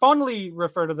we fondly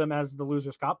refer to them as the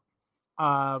Losers Cup.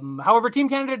 However, Team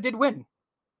Canada did win.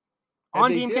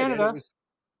 On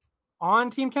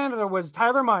Team Canada was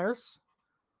Tyler Myers,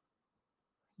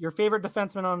 your favorite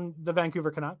defenseman on the Vancouver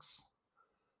Canucks,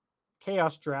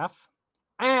 Chaos Giraffe,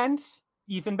 and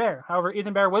Ethan Bear. However,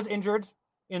 Ethan Bear was injured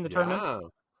in the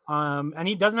tournament. And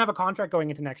he doesn't have a contract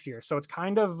going into next year. So it's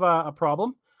kind of a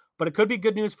problem, but it could be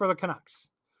good news for the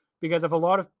Canucks because if a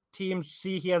lot of teams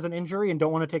see he has an injury and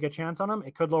don't want to take a chance on him,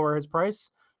 it could lower his price.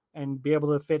 and be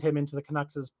able to fit him into the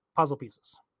Canucks' puzzle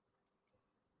pieces.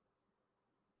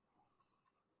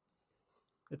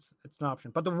 It's an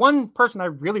option. But the one person I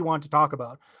really want to talk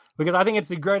about, because I think it's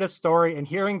the greatest story, and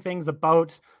hearing things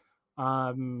about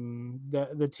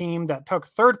the team that took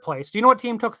third place. Do you know what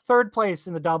team took third place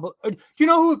in the double? Do you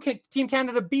know who Team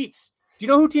Canada beats? Do you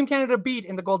know who Team Canada beat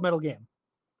in the gold medal game?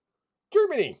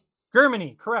 Germany,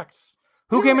 correct.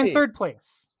 Who came in third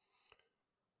place?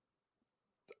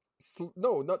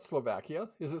 No, not Slovakia.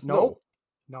 Is it? No.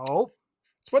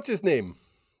 What's his name?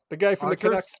 The guy from the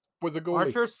Canucks was a goalie.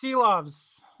 Arturs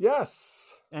Silovs.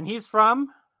 Yes. And he's from?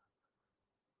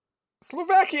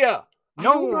 Slovakia.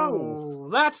 No,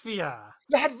 Latvia.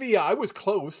 I was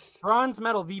close. Bronze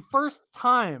medal. The first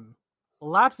time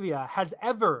Latvia has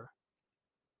ever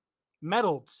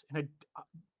medaled in a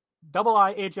double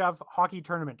IHF hockey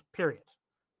tournament, period.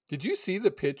 Did you see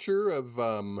the picture of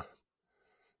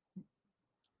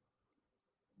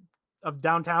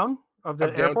downtown? Of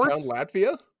the airport? Downtown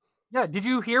Latvia? Yeah. Did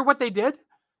you hear what they did?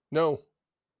 No.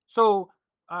 So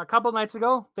a couple of nights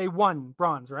ago, they won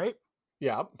bronze, right?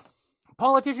 Yeah.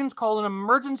 Politicians called an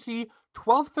emergency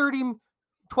 12:30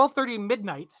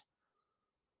 midnight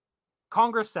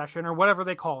Congress session, or whatever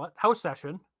they call it, House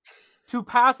session, to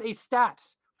pass a stat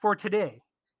for today.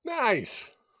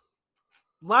 Nice.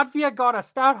 Latvia got a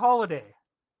stat holiday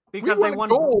because they won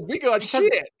gold. We got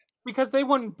shit. Because they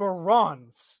won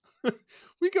bronze.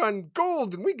 We got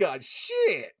gold and we got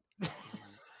shit.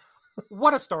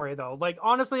 What a story, though. Like,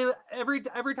 honestly, every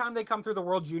time they come through the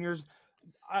World Juniors,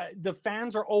 the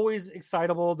fans are always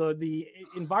excitable. The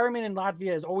environment in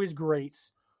Latvia is always great.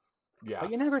 Yes.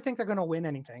 But you never think they're going to win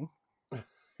anything.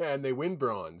 And they win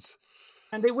bronze.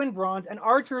 And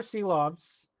Arturs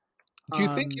Silovs. Do you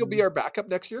think he'll be our backup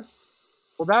next year?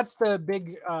 Well, that's the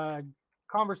big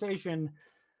conversation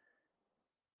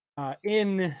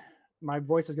in... My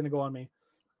voice is going to go on me.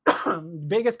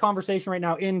 Biggest conversation right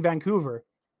now in Vancouver.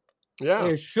 Yeah.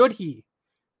 Is should he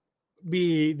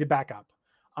be the backup?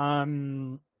 I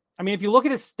mean, if you look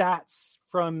at his stats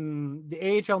from the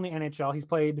AHL and the NHL, he's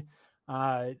played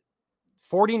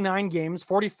 49 games,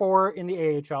 44 in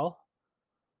the AHL,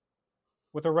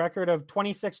 with a record of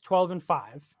 26, 12, and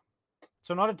 5.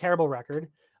 So not a terrible record.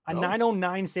 A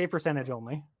 909 save percentage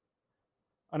only.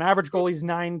 An average goalie's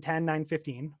 910,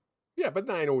 915. Yeah, but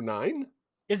 909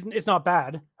 it's not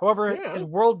bad. However, his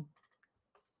world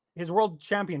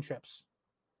championships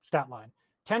stat line: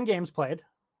 10 games played,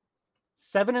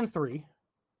 7-3,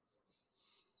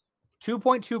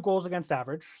 2.2 goals against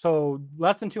average, so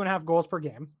less than 2.5 goals per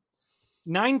game,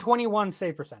 921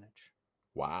 save percentage.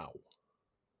 Wow.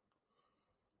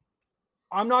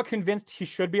 I'm not convinced he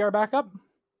should be our backup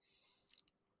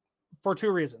for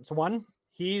two reasons. One,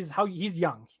 he's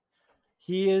young.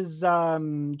 He is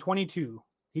 22.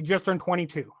 He just turned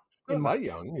 22. Not that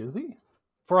young, is he?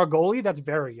 For a goalie, that's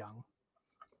very young.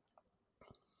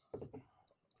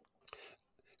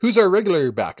 Who's our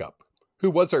regular backup? Who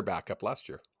was our backup last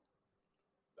year?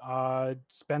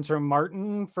 Spencer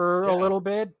Martin for a little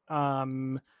bit.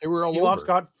 They were all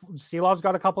over. Silovs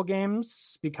got a couple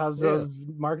games because of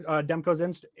Demko's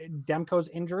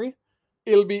injury.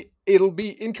 It'll be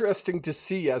interesting to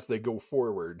see as they go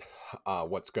forward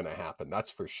what's going to happen.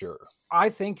 That's for sure. I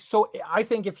think so. I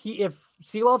think if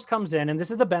Silovs comes in, and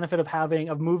this is the benefit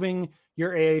of moving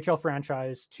your AHL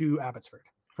franchise to Abbotsford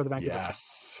for the Vancouver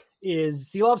Canucks, is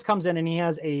Silovs comes in and he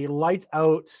has a lights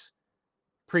out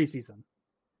preseason.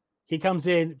 He comes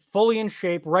in fully in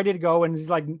shape, ready to go, and he's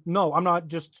like, "No, I'm not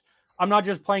just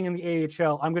playing in the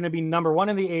AHL. I'm going to be number one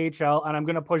in the AHL, and I'm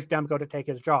going to push Demko to take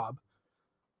his job."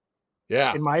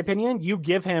 Yeah. In my opinion, you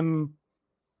give him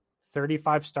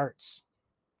 35 starts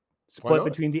split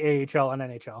between the AHL and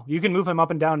NHL. You can move him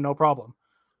up and down, no problem.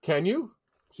 Can you?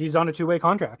 He's on a 2-way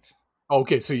contract.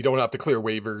 Okay, so you don't have to clear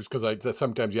waivers because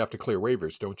sometimes you have to clear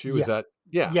waivers, don't you? Yeah. Is that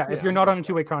if you're not on a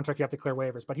 2-way contract, you have to clear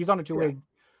waivers, but he's on a 2-way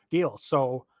deal.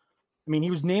 So, I mean, he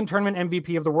was named tournament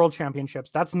MVP of the World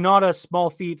Championships. That's not a small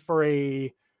feat for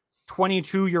a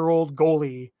 22-year-old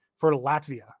goalie for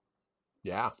Latvia.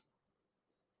 Yeah.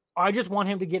 I just want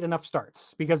him to get enough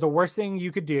starts because the worst thing you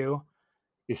could do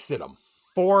is sit him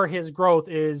for his growth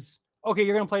is, okay,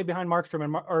 you're going to play behind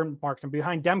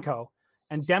behind Demko,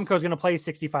 and Demko's going to play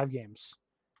 65 games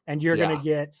and you're going to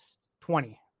get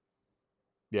 20.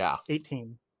 Yeah.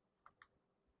 18.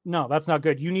 No, that's not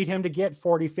good. You need him to get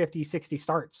 40, 50, 60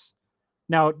 starts.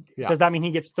 Now, does that mean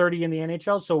he gets 30 in the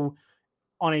NHL? So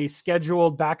on a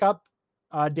scheduled backup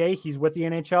day, he's with the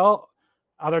NHL.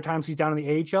 Other times he's down in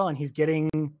the AHL and he's getting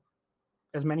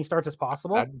as many starts as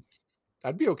possible.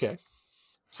 That'd be okay.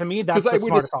 To me, that's the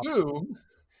smartest option.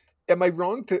 Am I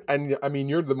wrong to? And I mean,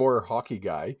 you're the more hockey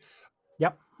guy.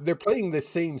 Yep. They're playing the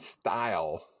same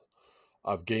style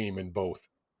of game in both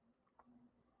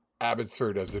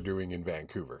Abbotsford as they're doing in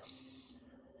Vancouver.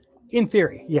 In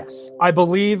theory, yes. I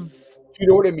believe. Do you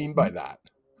know what I mean by that?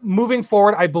 Moving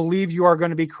forward, I believe you are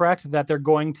going to be correct that they're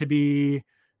going to be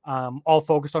all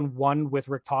focused on one with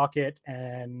Rick Tocchet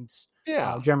and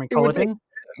Jeremy Culleton.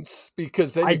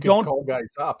 Because then you can call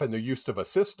guys up and they're used to a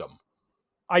system.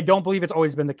 I don't believe it's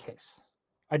always been the case.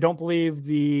 I don't believe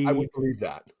I would believe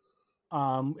that.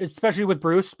 Especially with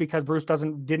Bruce, because Bruce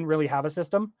didn't really have a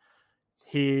system.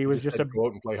 He was just go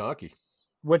out and play hockey,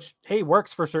 which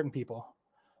works for certain people.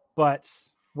 But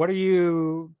what are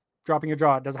you dropping your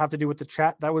jaw? Does it have to do with the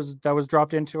chat that was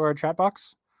dropped into our chat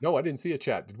box? No, I didn't see a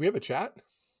chat. Did we have a chat?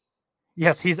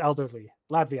 Yes, he's elderly.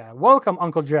 Latvia. Welcome,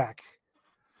 Uncle Jack.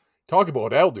 Talk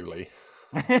about elderly.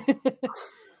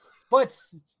 But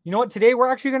you know what? Today we're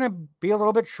actually going to be a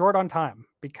little bit short on time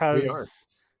because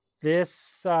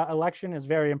this election is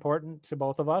very important to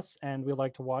both of us, and we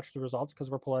like to watch the results because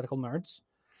we're political nerds.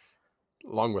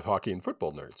 Along with hockey and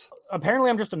football nerds. Apparently,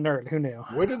 I'm just a nerd. Who knew?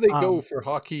 Where do they go for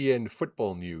hockey and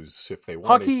football news if they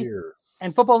want to hear?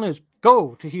 And football news,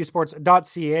 go to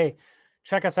hughesports.ca.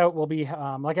 Check us out. We'll be,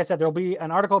 like I said, there'll be an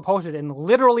article posted in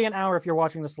literally an hour if you're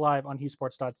watching this live on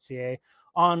hughesports.ca,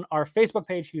 on our Facebook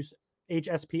page,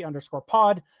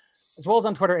 HSP_pod, as well as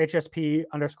on Twitter,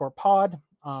 HSP_pod.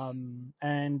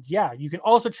 And yeah, you can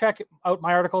also check out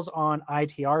my articles on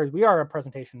ITRs. We are a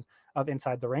presentation of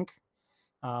Inside the Rink.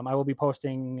 I will be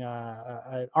posting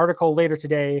an article later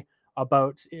today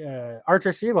about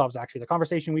Arturs Silovs, actually, the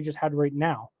conversation we just had right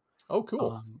now. Oh,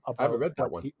 cool. I haven't read that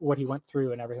one. What he went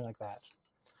through and everything like that.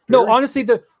 No, honestly,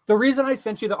 the reason I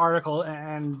sent you the article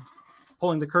and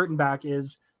pulling the curtain back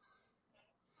is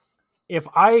if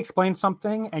I explain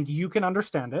something and you can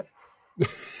understand it,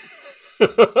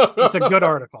 it's a good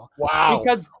article. Wow.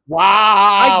 Because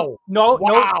wow. No.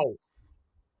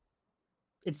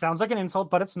 It sounds like an insult,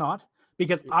 but it's not.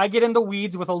 Because I get in the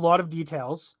weeds with a lot of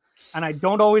details and I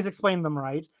don't always explain them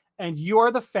right. And you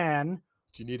are the fan.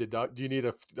 Do you need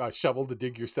a shovel to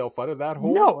dig yourself out of that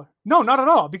hole? No, not at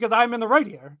all. Because I'm in the right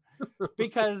here.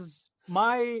 because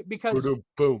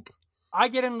boom. I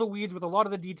get in the weeds with a lot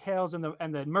of the details and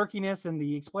the murkiness and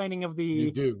the explaining of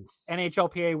the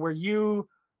NHLPA, where you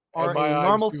are a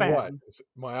normal fan. What?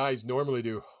 My eyes normally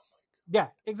do. Yeah,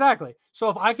 exactly. So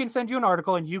if I can send you an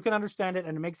article and you can understand it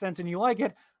and it makes sense and you like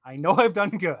it, I know I've done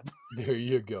good. There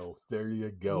you go.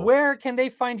 Where can they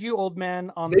find you, old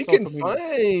man, on the social media? They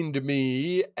can find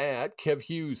me at Kev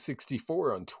Hughes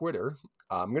 64 on Twitter.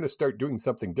 I'm going to start doing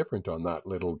something different on that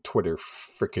little Twitter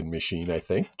frickin' machine, I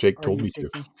think. Jake told me to.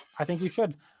 I think you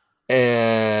should.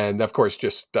 And, of course,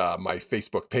 just my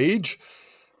Facebook page.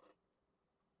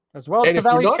 As well as the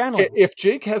Valley Channel. If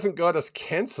Jake hasn't got us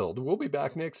canceled, we'll be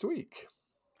back next week.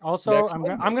 Also, I'm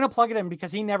going to plug it in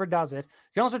because he never does it.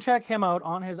 You can also check him out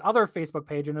on his other Facebook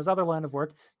page and his other line of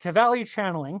work, Cavalli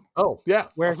Channeling. Oh, yeah.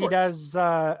 Where he does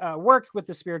work with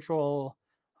the spiritual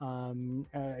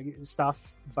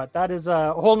stuff. But that is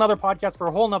a whole nother podcast for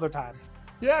a whole nother time.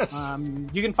 Yes.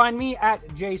 You can find me at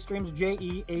JStreams,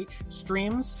 JEH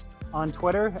Streams on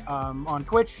Twitter, on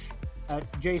Twitch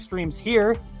at JStreams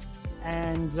here.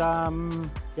 And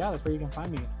that's where you can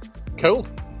find me. Cool.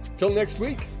 Till next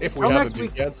week, if we haven't been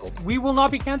canceled. We will not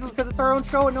be canceled because it's our own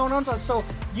show and no one owns us. So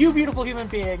you beautiful human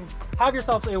beings, have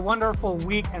yourselves a wonderful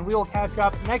week, and we will catch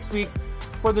up next week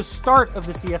for the start of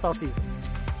the CFL season.